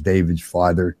I was David's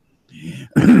father.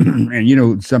 And you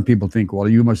know, some people think, well,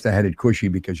 you must have had it cushy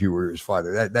because you were his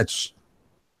father. That's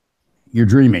you're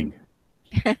dreaming.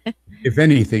 If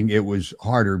anything, it was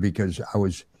harder because I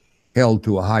was held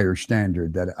to a higher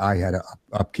standard that I had to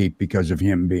upkeep because of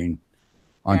him being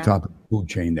on Yeah. top of the food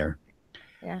chain there.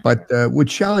 Yeah. But with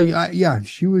Shelley, yeah,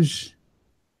 she was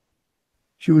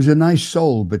a nice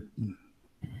soul, but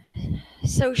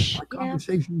So our yeah.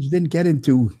 conversations didn't get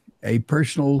into a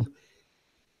personal,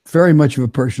 very much of a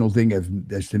personal thing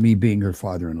as to me being her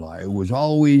father-in-law. It was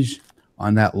always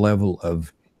on that level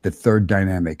of the third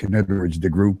dynamic. In other words, the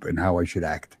group and how I should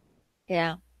act.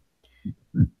 Yeah.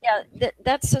 Yeah,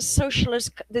 that's a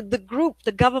socialist. The group,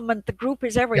 the government, the group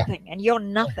is everything, and you're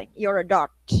nothing. You're a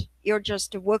dot. You're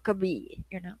just a worker bee,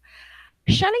 you know.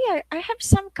 Shelley, I have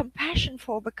some compassion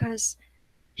for, because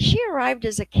she arrived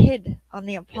as a kid on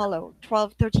the Apollo,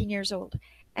 12, 13 years old.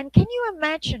 And can you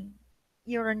imagine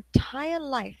your entire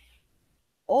life,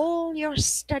 all your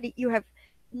study, you have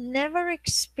never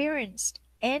experienced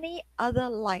any other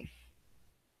life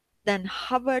than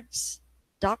Hubbard's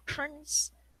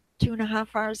doctrines,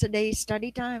 2.5 hours a day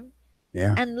study time,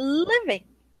 Yeah. and living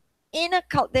in a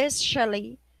cult. There's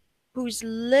Shelley, who's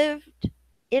lived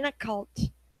in a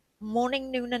cult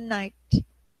morning, noon, and night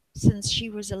since she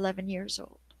was 11 years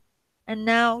old. And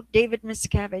now David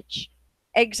Miscavige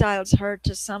exiles her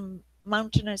to some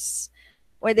mountainous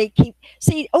where they keep.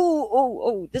 See,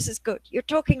 this is good. You're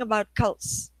talking about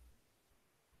cults.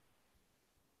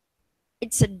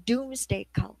 It's a doomsday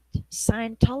cult.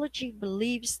 Scientology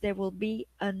believes there will be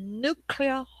a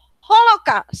nuclear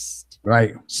holocaust.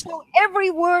 Right. So every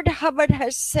word Hubbard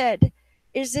has said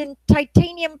is in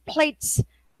titanium plates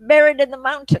buried in the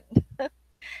mountain.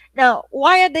 Now,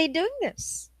 why are they doing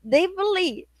this? They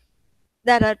believe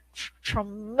that a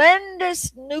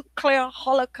tremendous nuclear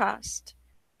holocaust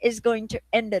is going to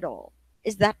end it all.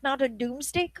 Is that not a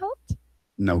doomsday cult?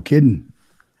 No kidding.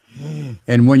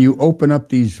 And when you open up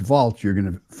these vaults, you're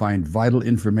going to find vital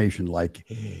information, like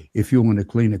if you want to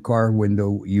clean a car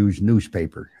window, use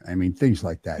newspaper. I mean, things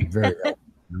like that. Very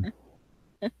helpful.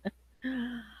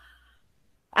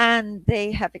 and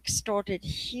they have extorted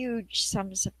huge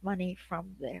sums of money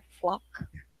from their flock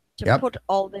to Yep. put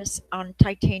all this on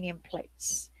titanium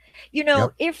plates. You know,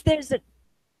 Yep. if there's a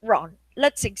Ron,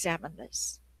 let's examine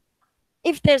this.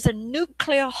 If there's a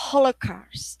nuclear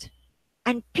holocaust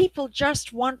and people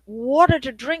just want water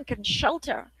to drink and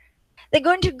shelter, they're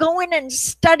going to go in and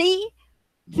study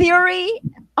theory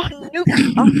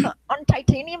on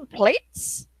titanium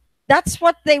plates. That's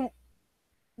what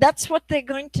they're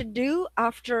going to do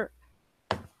after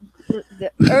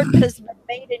the earth has been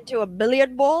made into a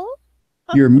billiard ball.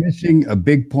 You're missing a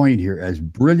big point here. As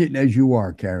brilliant as you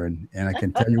are, Karen, and I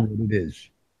can tell you what it is.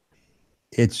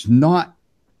 It's not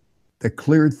the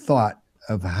clear thought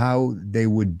of how they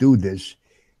would do this,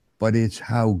 but it's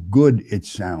how good it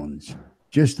sounds.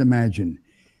 Just imagine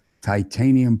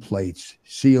titanium plates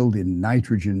sealed in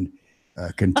nitrogen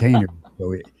containers.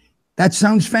 That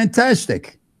sounds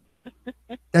fantastic.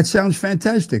 That sounds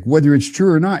fantastic. Whether it's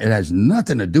true or not, it has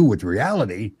nothing to do with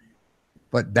reality,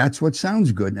 but that's what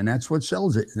sounds good, and that's what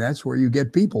sells it. And that's where you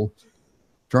get people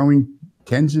throwing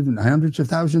tens and hundreds of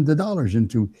thousands of dollars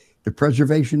into the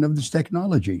preservation of this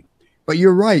technology. But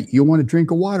you're right. You want a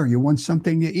drink of water. You want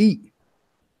something to eat.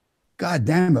 God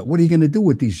damn it. What are you going to do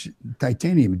with these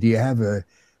titanium? Do you have a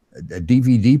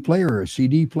DVD player or a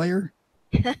CD player?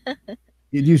 Do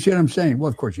you see what I'm saying? Well,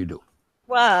 of course you do.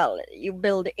 Well, you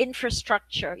build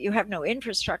infrastructure. You have no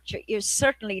infrastructure. You're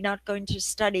certainly not going to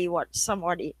study what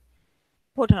somebody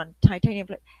put on titanium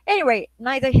plate. Anyway,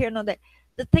 neither here nor there.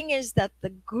 The thing is that the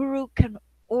guru can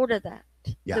order that.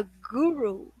 Yeah. The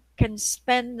guru can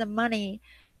spend the money.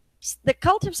 The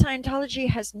cult of Scientology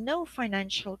has no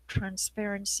financial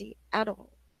transparency at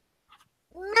all.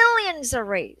 Millions are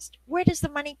raised. Where does the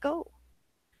money go?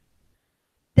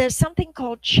 There's something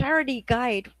called Charity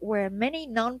Guide where many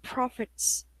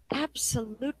nonprofits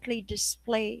absolutely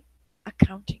display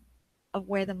accounting of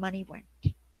where the money went.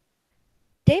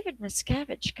 David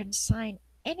Miscavige can sign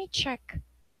any check.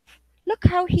 Look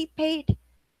how he paid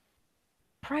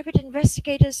private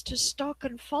investigators to stalk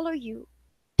and follow you.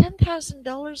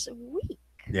 $10,000 a week.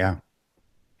 Yeah.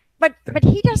 But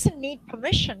he doesn't need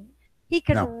permission. He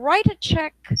can No. write a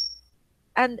check,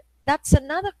 and that's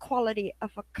another quality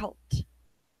of a cult.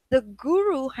 The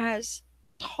guru has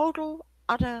total,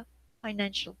 utter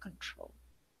financial control.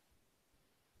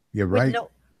 You're right.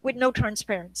 With no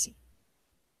transparency.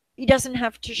 He doesn't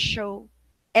have to show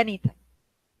anything.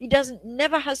 He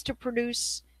never has to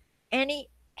produce any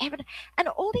evidence. And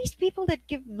all these people that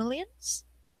give millions,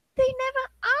 they never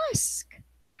ask,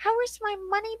 how is my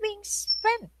money being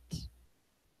spent?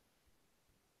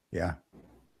 Yeah.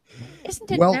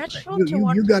 Isn't it natural to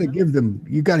want you got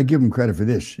to give them credit for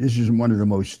this. This is one of the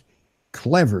most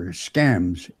clever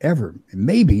scams ever,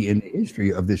 maybe in the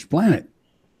history of this planet.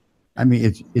 I mean,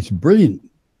 it's brilliant.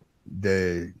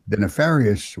 The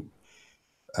nefarious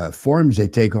forms they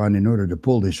take on in order to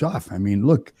pull this off. I mean,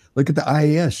 look at the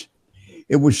IAS.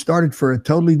 It was started for a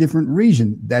totally different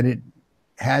reason that it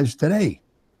has today.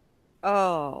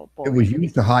 Oh boy! It was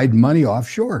used to hide money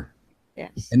offshore.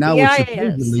 Yes, and now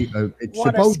it's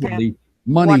supposedly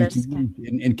money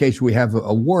in case we have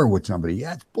a war with somebody.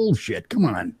 Yeah, it's bullshit. Come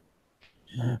on.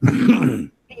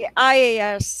 The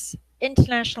IAS,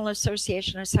 International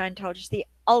Association of Scientology, the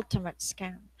ultimate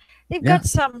scam. They've got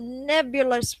some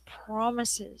nebulous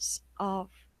promises of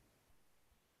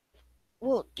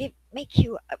we'll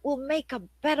make a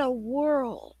better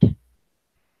world.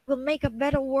 We'll make a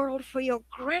better world for your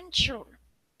grandchildren,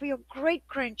 for your great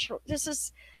grandchildren. This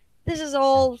is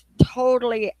all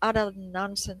totally utter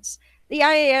nonsense. The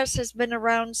IAS has been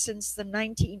around since the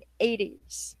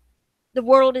 1980s. The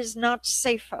world is not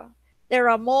safer. There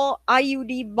are more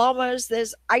IUD bombers,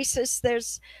 there's ISIS,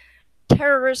 there's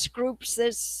terrorist groups,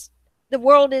 the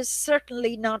world is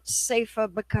certainly not safer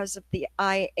because of the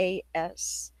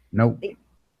IAS. Nope. The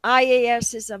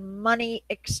IAS is a money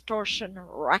extortion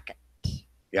racket.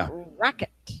 Yeah. Racket.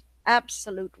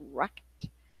 Absolute racket.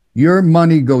 Your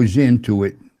money goes into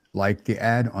it like the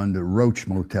ad on the Roach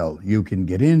Motel. You can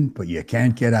get in, but you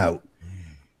can't get out.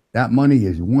 That money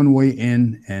is one way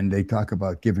in, and they talk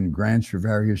about giving grants for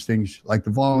various things, like the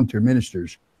volunteer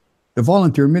ministers. The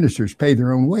volunteer ministers pay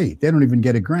their own way. They don't even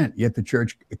get a grant, yet the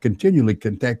church continually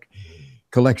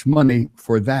collects money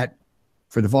for that,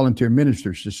 for the volunteer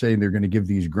ministers to say they're going to give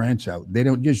these grants out. They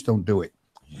don't do it.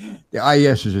 The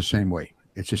IES is the same way.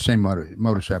 It's the same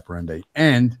modus operandi.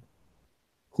 And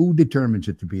who determines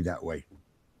it to be that way?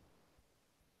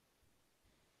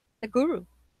 The guru.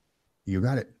 You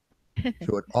got it.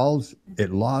 So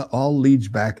all leads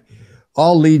back.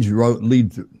 All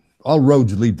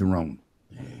roads lead to Rome.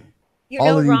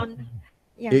 Ron.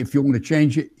 Yeah. If you want to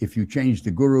change it, if you change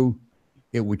the guru,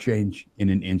 it would change in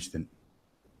an instant.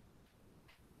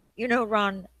 You know,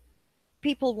 Ron,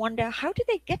 people wonder, how do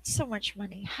they get so much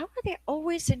money? How are they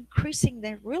always increasing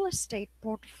their real estate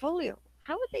portfolio?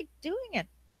 How are they doing it?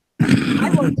 I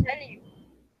will tell you,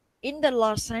 in the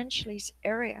Los Angeles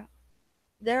area,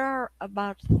 there are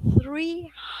about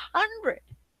 300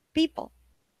 people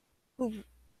who've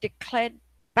declared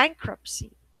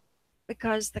bankruptcy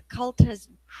because the cult has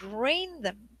drained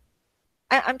them.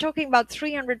 I'm talking about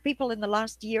 300 people in the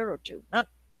last year or two, not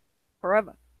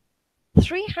forever.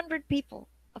 300 people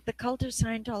of the cult of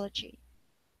Scientology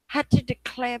had to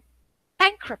declare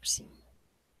bankruptcy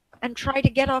and try to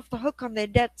get off the hook on their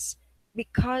debts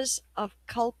because of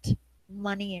cult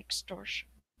money extortion.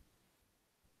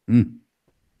 Mm.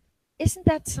 Isn't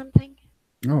that something?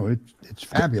 Oh, it's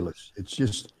fabulous. It's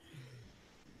just,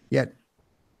 yet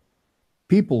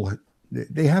people,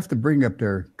 they have to bring up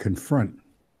their confront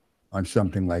on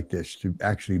something like this to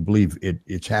actually believe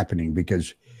it's happening,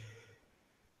 because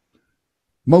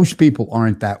most people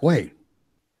aren't that way.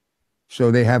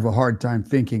 So they have a hard time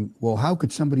thinking, well, how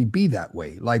could somebody be that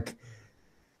way? Like,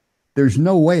 there's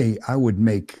no way I would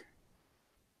make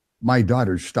my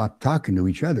daughters stop talking to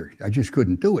each other. I just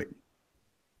couldn't do it.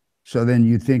 So then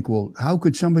you think, well, how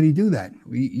could somebody do that?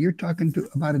 You're talking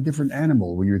about a different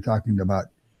animal when you're talking about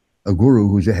a guru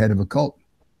who's the head of a cult.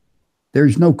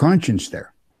 There's no conscience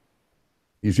there.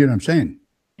 You see what I'm saying?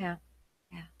 Yeah.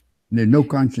 Yeah. There's no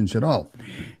conscience at all.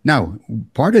 Now,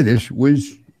 part of this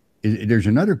there's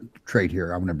another trait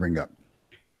here I want to bring up.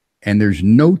 And there's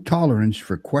no tolerance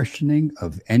for questioning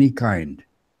of any kind.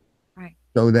 Right.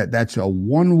 So that's a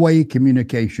one-way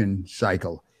communication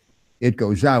cycle. It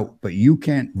goes out, but you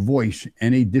can't voice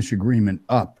any disagreement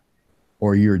up,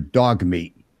 or you're dog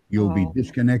meat. You'll be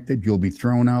disconnected. You'll be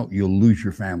thrown out. You'll lose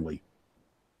your family.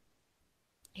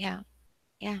 Yeah.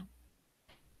 Yeah.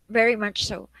 Very much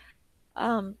so.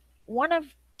 One of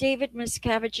David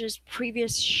Miscavige's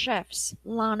previous chefs,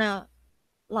 Lana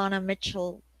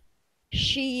Mitchell,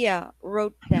 she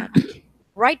wrote that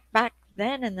right back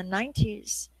then in the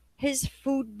 90s, his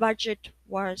food budget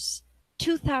was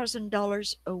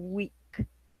 $2,000 a week.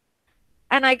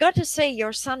 And I got to say,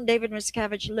 your son, David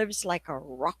Miscavige, lives like a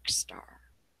rock star.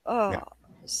 Oh, yeah.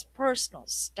 His personal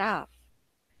staff.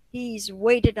 He's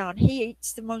waited on. He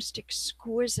eats the most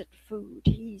exquisite food.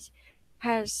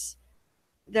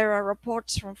 There are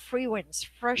reports from Freewinds,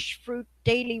 fresh fruit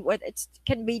daily. It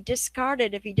can be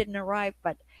discarded if he didn't arrive,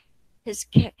 but he's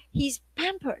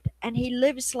pampered, and he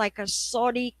lives like a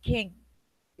Saudi king.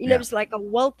 He lives like a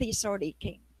wealthy Saudi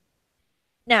king.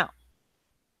 Now,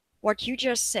 what you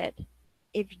just said,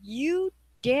 if you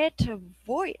dare to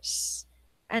voice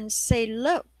and say,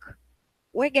 look,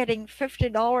 we're getting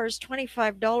 $50,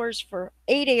 $25 for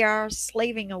 80 hours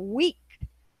slaving a week.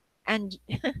 And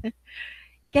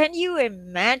can you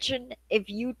imagine if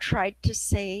you tried to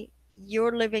say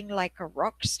you're living like a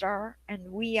rock star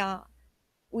and we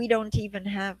don't even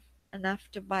have enough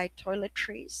to buy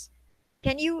toiletries?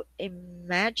 Can you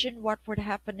imagine what would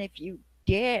happen if you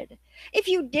dared? If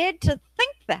you dared to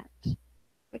think that,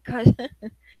 because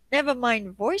never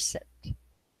mind voice it.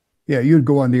 Yeah, you'd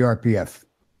go on the RPF.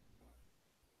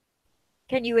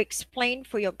 Can you explain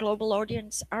for your global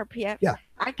audience RPF? Yeah.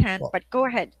 I can't, but go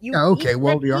ahead. The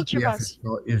RPF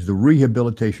is the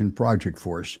Rehabilitation Project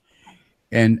Force.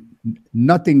 And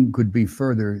nothing could be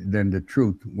further than the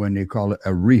truth when they call it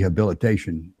a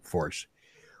rehabilitation force.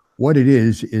 What it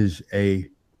is a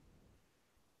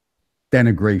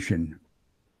denigration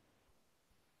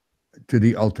to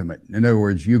the ultimate. In other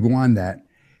words, you go on that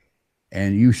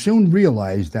and you soon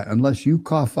realize that unless you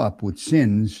cough up with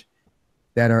sins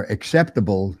that are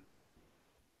acceptable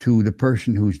to the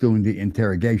person who's doing the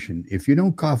interrogation, if you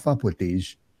don't cough up with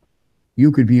these,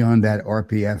 you could be on that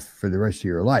RPF for the rest of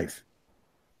your life.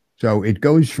 So it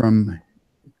goes from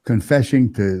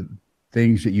confessing to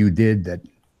things that you did that,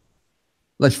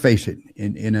 let's face it,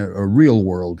 in a real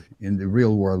world, in the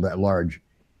real world at large,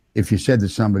 if you said to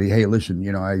somebody, hey, listen,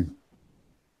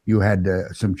 you had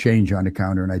some change on the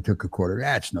counter and I took a quarter,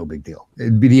 that's no big deal.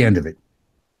 It'd be the end of it.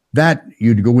 That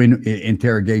you'd go in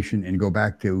interrogation and go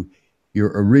back to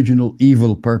your original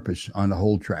evil purpose on the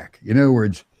whole track. In other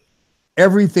words,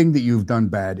 everything that you've done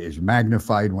bad is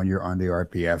magnified when you're on the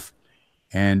RPF.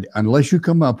 And unless you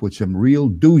come up with some real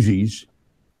doozies,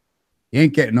 you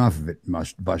ain't getting off of it,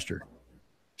 Buster.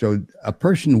 So a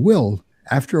person will,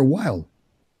 after a while,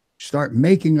 start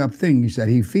making up things that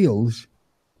he feels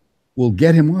will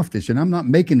get him off this. And I'm not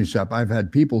making this up. I've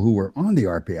had people who were on the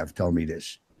RPF tell me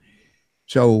this.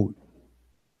 So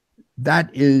that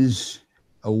is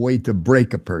a way to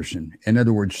break a person. In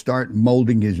other words, start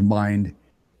molding his mind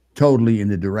totally in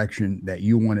the direction that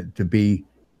you want it to be.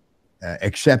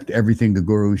 Accept everything the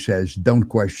guru says. Don't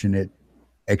question it.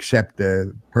 Accept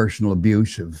the personal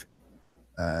abuse of.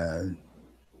 Uh,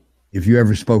 if you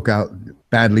ever spoke out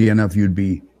badly enough, you'd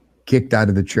be kicked out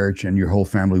of the church, and your whole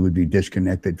family would be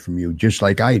disconnected from you, just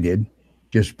like I did,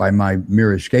 just by my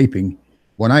mere escaping.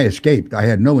 When I escaped, I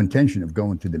had no intention of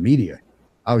going to the media.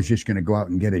 I was just going to go out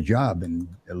and get a job and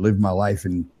live my life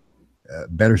in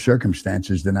better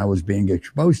circumstances than I was being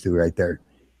exposed to right there.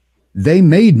 They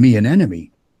made me an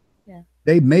enemy. Yeah.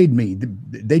 They made me,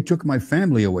 they took my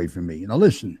family away from me. Now,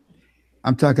 listen,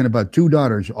 I'm talking about two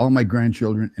daughters, all my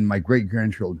grandchildren, and my great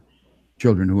grandchildren,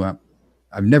 children who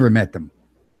I've never met them.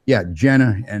 Yeah,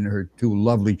 Jenna and her two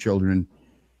lovely children,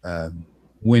 uh,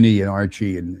 Winnie and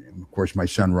Archie, and of course my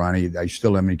son Ronnie. I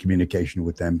still am in communication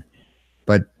with them.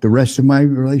 But the rest of my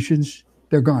relations,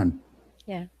 they're gone.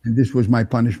 Yeah. And this was my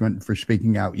punishment for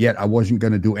speaking out. Yet I wasn't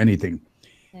going to do anything.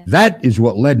 Yeah. That is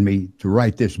what led me to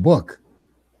write this book.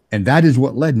 And that is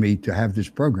what led me to have this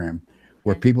program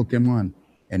where Yeah. people come on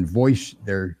and voice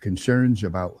their concerns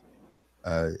about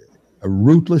uh, a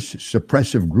ruthless,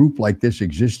 suppressive group like this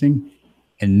existing,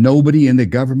 and nobody in the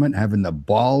government having the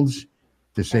balls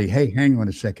to Yeah. say, "Hey, hang on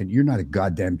a second, you're not a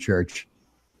goddamn church.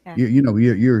 Yeah.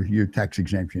 Your tax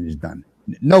exemption is done."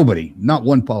 Nobody, not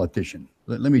one politician.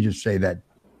 Let me just say that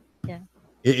Yeah.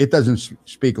 it doesn't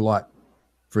speak a lot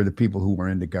for the people who are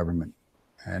in the government.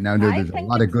 And now I there's a think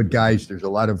lot of it's good guys. There's a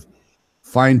lot of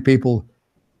fine people,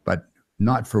 but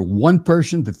not for one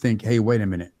person to think, "Hey, wait a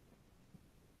minute,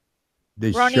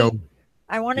 this show." Ronnie.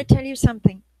 I want to tell you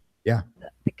something. Yeah.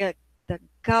 The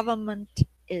government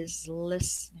is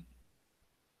listening.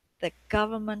 The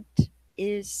government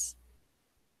is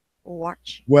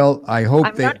watching. Well, I hope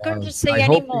I'm they not going are. to say I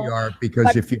hope they anymore, are, because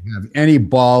but if you have any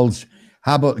balls,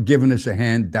 how about giving us a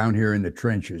hand down here in the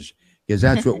trenches? Because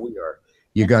that's what we are.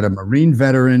 You got a Marine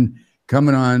veteran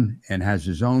coming on and has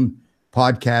his own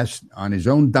podcast on his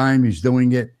own dime. He's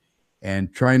doing it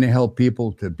and trying to help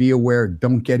people to be aware.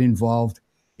 Don't get involved.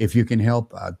 If you can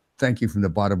help, thank you from the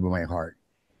bottom of my heart.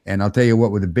 And I'll tell you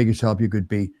what, with the biggest help you could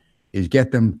be is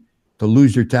get them to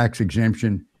lose their tax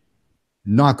exemption,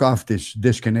 knock off this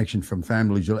disconnection from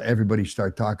families. Everybody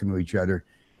start talking to each other,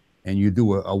 and you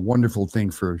do a wonderful thing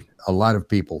for a lot of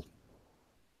people.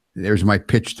 There's my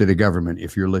pitch to the government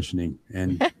if you're listening.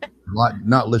 And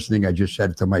not listening, I just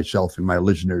said it to myself and my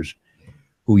listeners.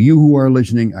 Who are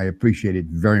listening, I appreciate it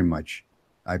very much.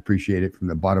 I appreciate it from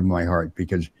the bottom of my heart,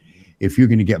 because if you're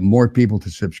going to get more people to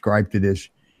subscribe to this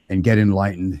and get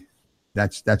enlightened,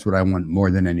 that's what I want more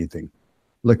than anything.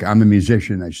 Look, I'm a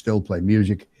musician. I still play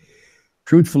music.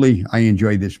 Truthfully, I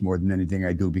enjoy this more than anything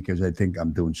I do, because I think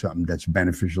I'm doing something that's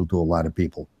beneficial to a lot of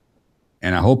people.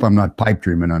 And I hope I'm not pipe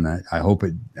dreaming on that. I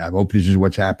hope this is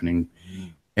what's happening.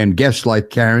 And guests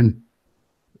like Karen,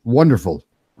 wonderful.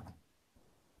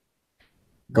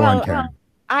 Go on, well, Karen.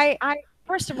 I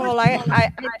first of all, I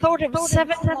thought of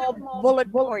seven more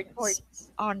bullet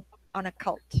points on a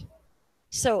cult.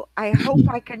 So I hope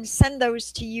I can send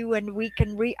those to you, and we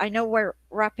can I know we're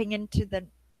wrapping into the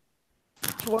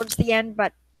towards the end,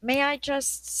 but may I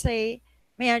just say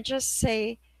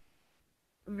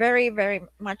very, very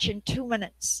much in 2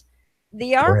 minutes.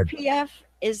 The Go ahead. RPF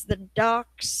is the dark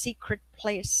secret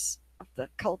place of the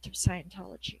cult of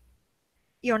Scientology.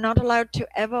 You're not allowed to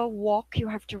ever walk, you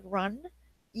have to run.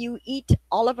 You eat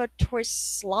Oliver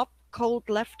Twist slop, cold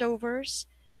leftovers.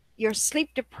 You're sleep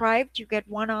deprived, you get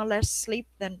 1 hour less sleep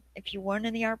than if you weren't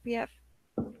in the RPF.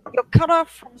 You're cut off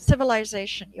from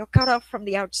civilization, you're cut off from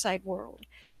the outside world.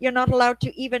 You're not allowed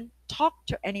to even talk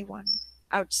to anyone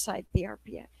outside the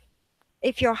RPF.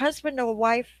 If your husband or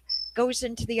wife goes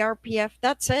into the RPF,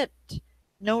 that's it.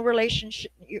 No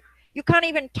relationship. You can't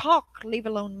even talk, leave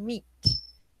alone meet.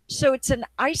 So it's an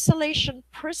isolation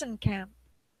prison camp.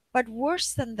 But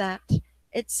worse than that,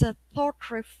 it's a thought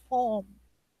reform.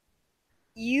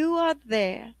 You are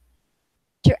there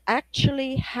to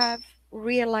actually have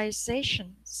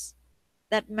realizations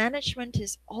that management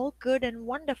is all good and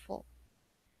wonderful.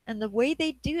 And the way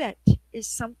they do it is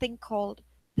something called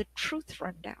the truth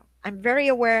rundown. I'm very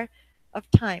aware of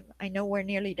time. I know we're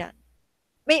nearly done.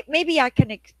 Maybe I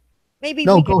can. Maybe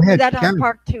No, we go can do ahead, that on Karen.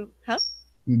 part 2, huh?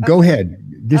 Go Okay. ahead.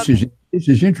 This Okay.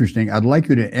 is interesting. I'd like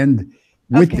you to end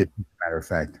with Okay. it, as a matter of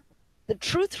fact. The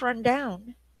truth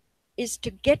rundown is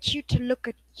to get you to look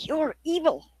at your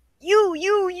evil.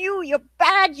 You're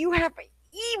bad. You have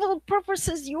evil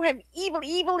purposes. You have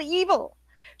evil.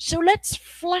 So let's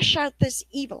flush out this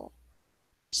evil.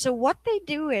 So what they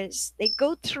do is they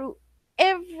go through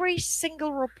every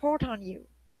single report on you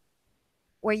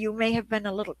where you may have been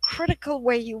a little critical,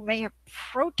 where you may have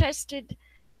protested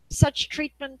such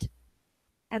treatment,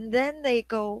 and then they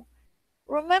go,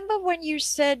 remember when you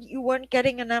said you weren't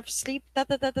getting enough sleep? Da,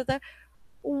 da, da, da, da.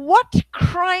 What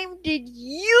crime did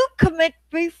you commit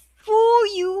before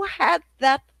you had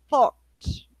that thought?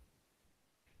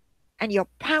 And you're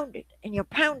pounded and you're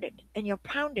pounded and you're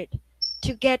pounded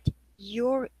to get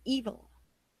your evil.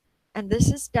 And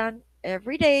this is done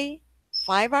every day,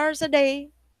 5 hours a day.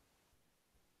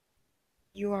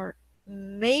 You are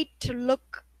made to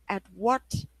look at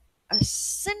what a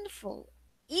sinful,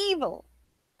 evil,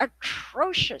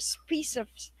 atrocious piece of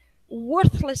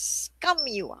worthless scum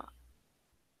you are.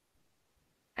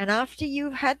 And after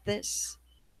you've had this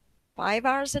 5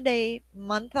 hours a day,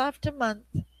 month after month,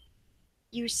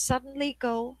 you suddenly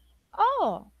go,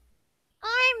 oh,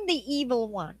 I'm the evil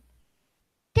one.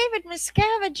 David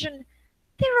Miscavige, and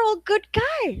they're all good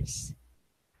guys.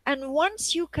 And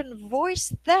once you can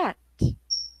voice that,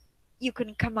 you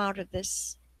can come out of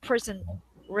this prison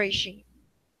regime.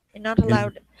 You're not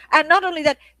allowed. And not only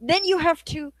that, then you have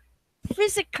to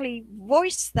physically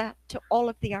voice that to all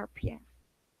of the RPF.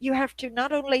 You have to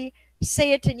not only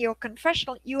say it in your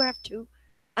confessional, you have to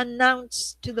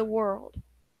announce to the world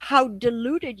how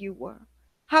deluded you were,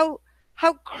 how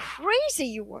crazy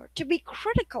you were to be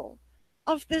critical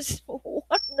of this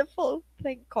wonderful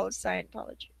thing called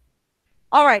Scientology.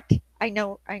 All right, I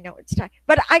know it's time,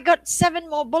 but I got 7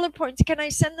 more bullet points. Can I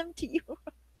send them to you?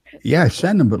 Yeah,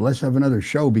 send them, but let's have another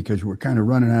show because we're kind of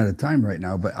running out of time right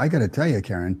now. But I got to tell you,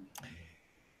 Karen,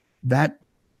 that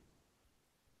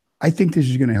I think this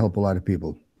is going to help a lot of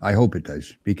people. I hope it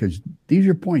does, because these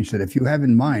are points that if you have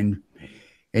in mind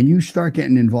and you start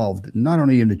getting involved, not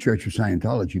only in the Church of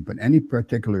Scientology, but any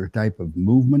particular type of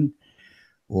movement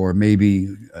or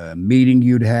maybe a meeting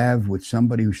you'd have with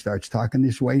somebody who starts talking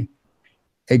this way,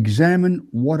 examine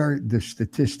what are the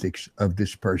statistics of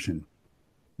this person.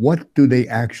 What do they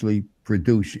actually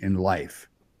produce in life?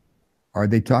 Are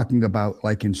they talking about,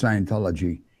 like in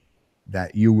Scientology,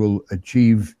 that you will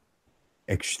achieve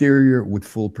exterior with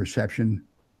full perception?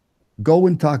 Go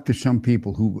and talk to some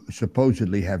people who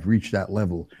supposedly have reached that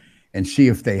level and see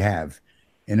if they have.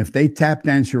 And if they tap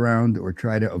dance around or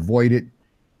try to avoid it,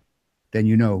 then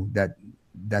you know that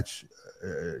that's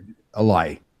a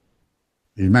lie.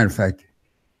 As a matter of fact,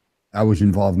 I was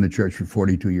involved in the church for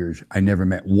 42 years. I never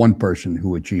met one person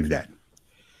who achieved that.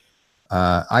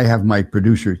 I have my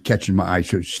producer catching my eye,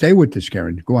 so stay with this,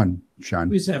 Karen. Go on, Sean.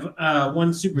 We just have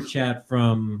one super chat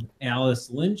from Alice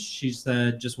Lynch. She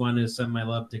said, just wanted to send my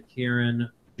love to Karen,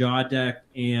 Jawdeck,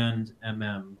 and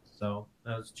MM. So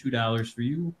that was $2 for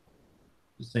you.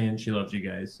 Just saying she loves you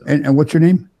guys. So. And what's your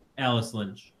name? Alice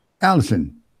Lynch.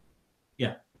 Allison.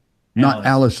 Yeah. Not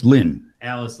Alice Lynn.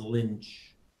 Alice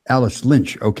Lynch. Alice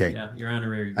Lynch. Okay. Yeah, your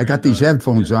honorary. I got these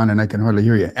headphones on and I can hardly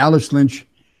hear you. Alice Lynch,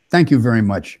 thank you very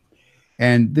much.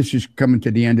 And this is coming to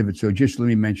the end of it. So just let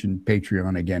me mention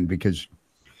Patreon again, because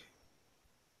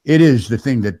it is the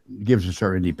thing that gives us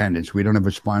our independence. We don't have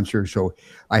a sponsor. So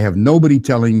I have nobody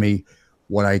telling me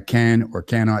what I can or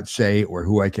cannot say or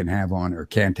who I can have on or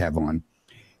can't have on.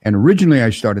 And originally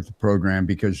I started the program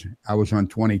because I was on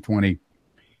 2020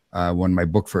 when my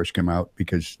book first came out,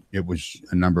 because it was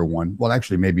a #1. Well,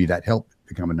 actually, maybe that helped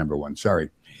become a #1. Sorry.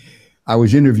 I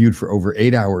was interviewed for over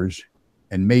 8 hours,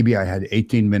 and maybe I had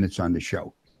 18 minutes on the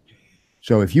show.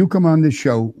 So if you come on this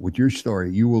show with your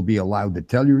story, you will be allowed to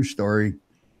tell your story.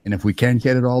 And if we can't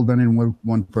get it all done in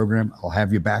one program, I'll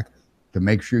have you back to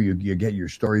make sure you get your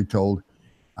story told.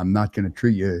 I'm not going to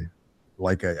treat you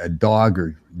like a dog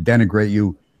or denigrate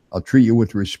you. I'll treat you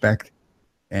with respect.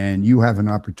 And you have an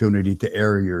opportunity to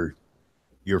air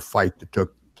your fight that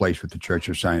took place with the Church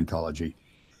of Scientology.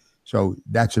 So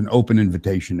that's an open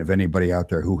invitation of anybody out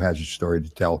there who has a story to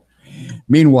tell.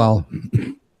 Meanwhile,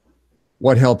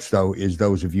 what helps, though, is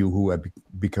those of you who have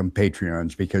become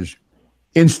Patreons, because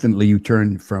instantly you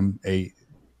turn from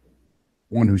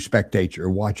one who spectates or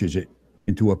watches it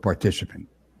into a participant.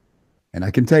 And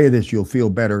I can tell you this, you'll feel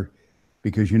better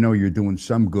because you know you're doing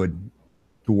some good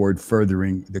toward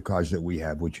furthering the cause that we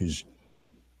have, which is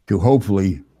to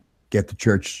hopefully get the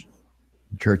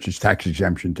church's tax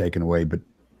exemption taken away. But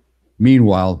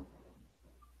meanwhile,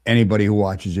 anybody who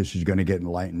watches this is going to get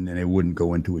enlightened, and they wouldn't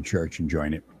go into a church and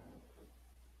join it.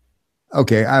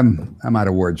 Okay, I'm out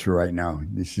of words for right now.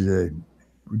 This is a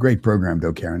great program,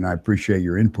 though, Karen. I appreciate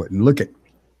your input. And look,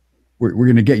 we're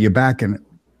going to get you back, and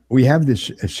we have this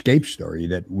escape story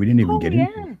that we didn't even get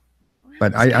into.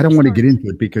 But I don't want to get into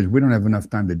it because we don't have enough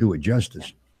time to do it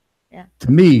justice. Yeah. To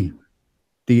me,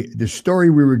 the story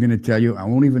we were going to tell you, I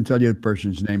won't even tell you the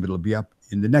person's name. It'll be up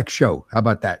in the next show. How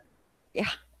about that? Yeah.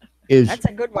 Is That's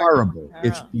a good one. horrible.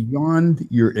 It's beyond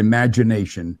your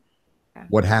imagination Yeah.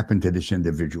 what happened to this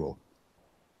individual.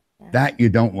 Yeah. That you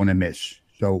don't want to miss.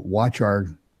 So watch our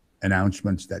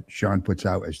announcements that Sean puts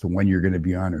out as to when you're going to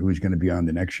be on or who's going to be on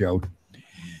the next show.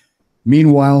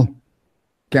 Meanwhile,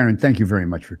 Karen, thank you very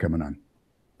much for coming on.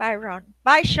 Bye, Ron.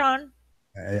 Bye, Sean.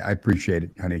 I appreciate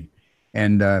it, honey.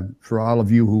 And for all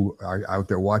of you who are out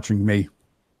there watching me,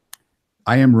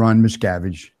 I am Ron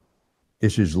Miscavige.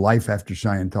 This is Life After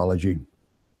Scientology.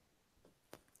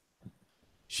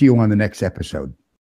 See you on the next episode.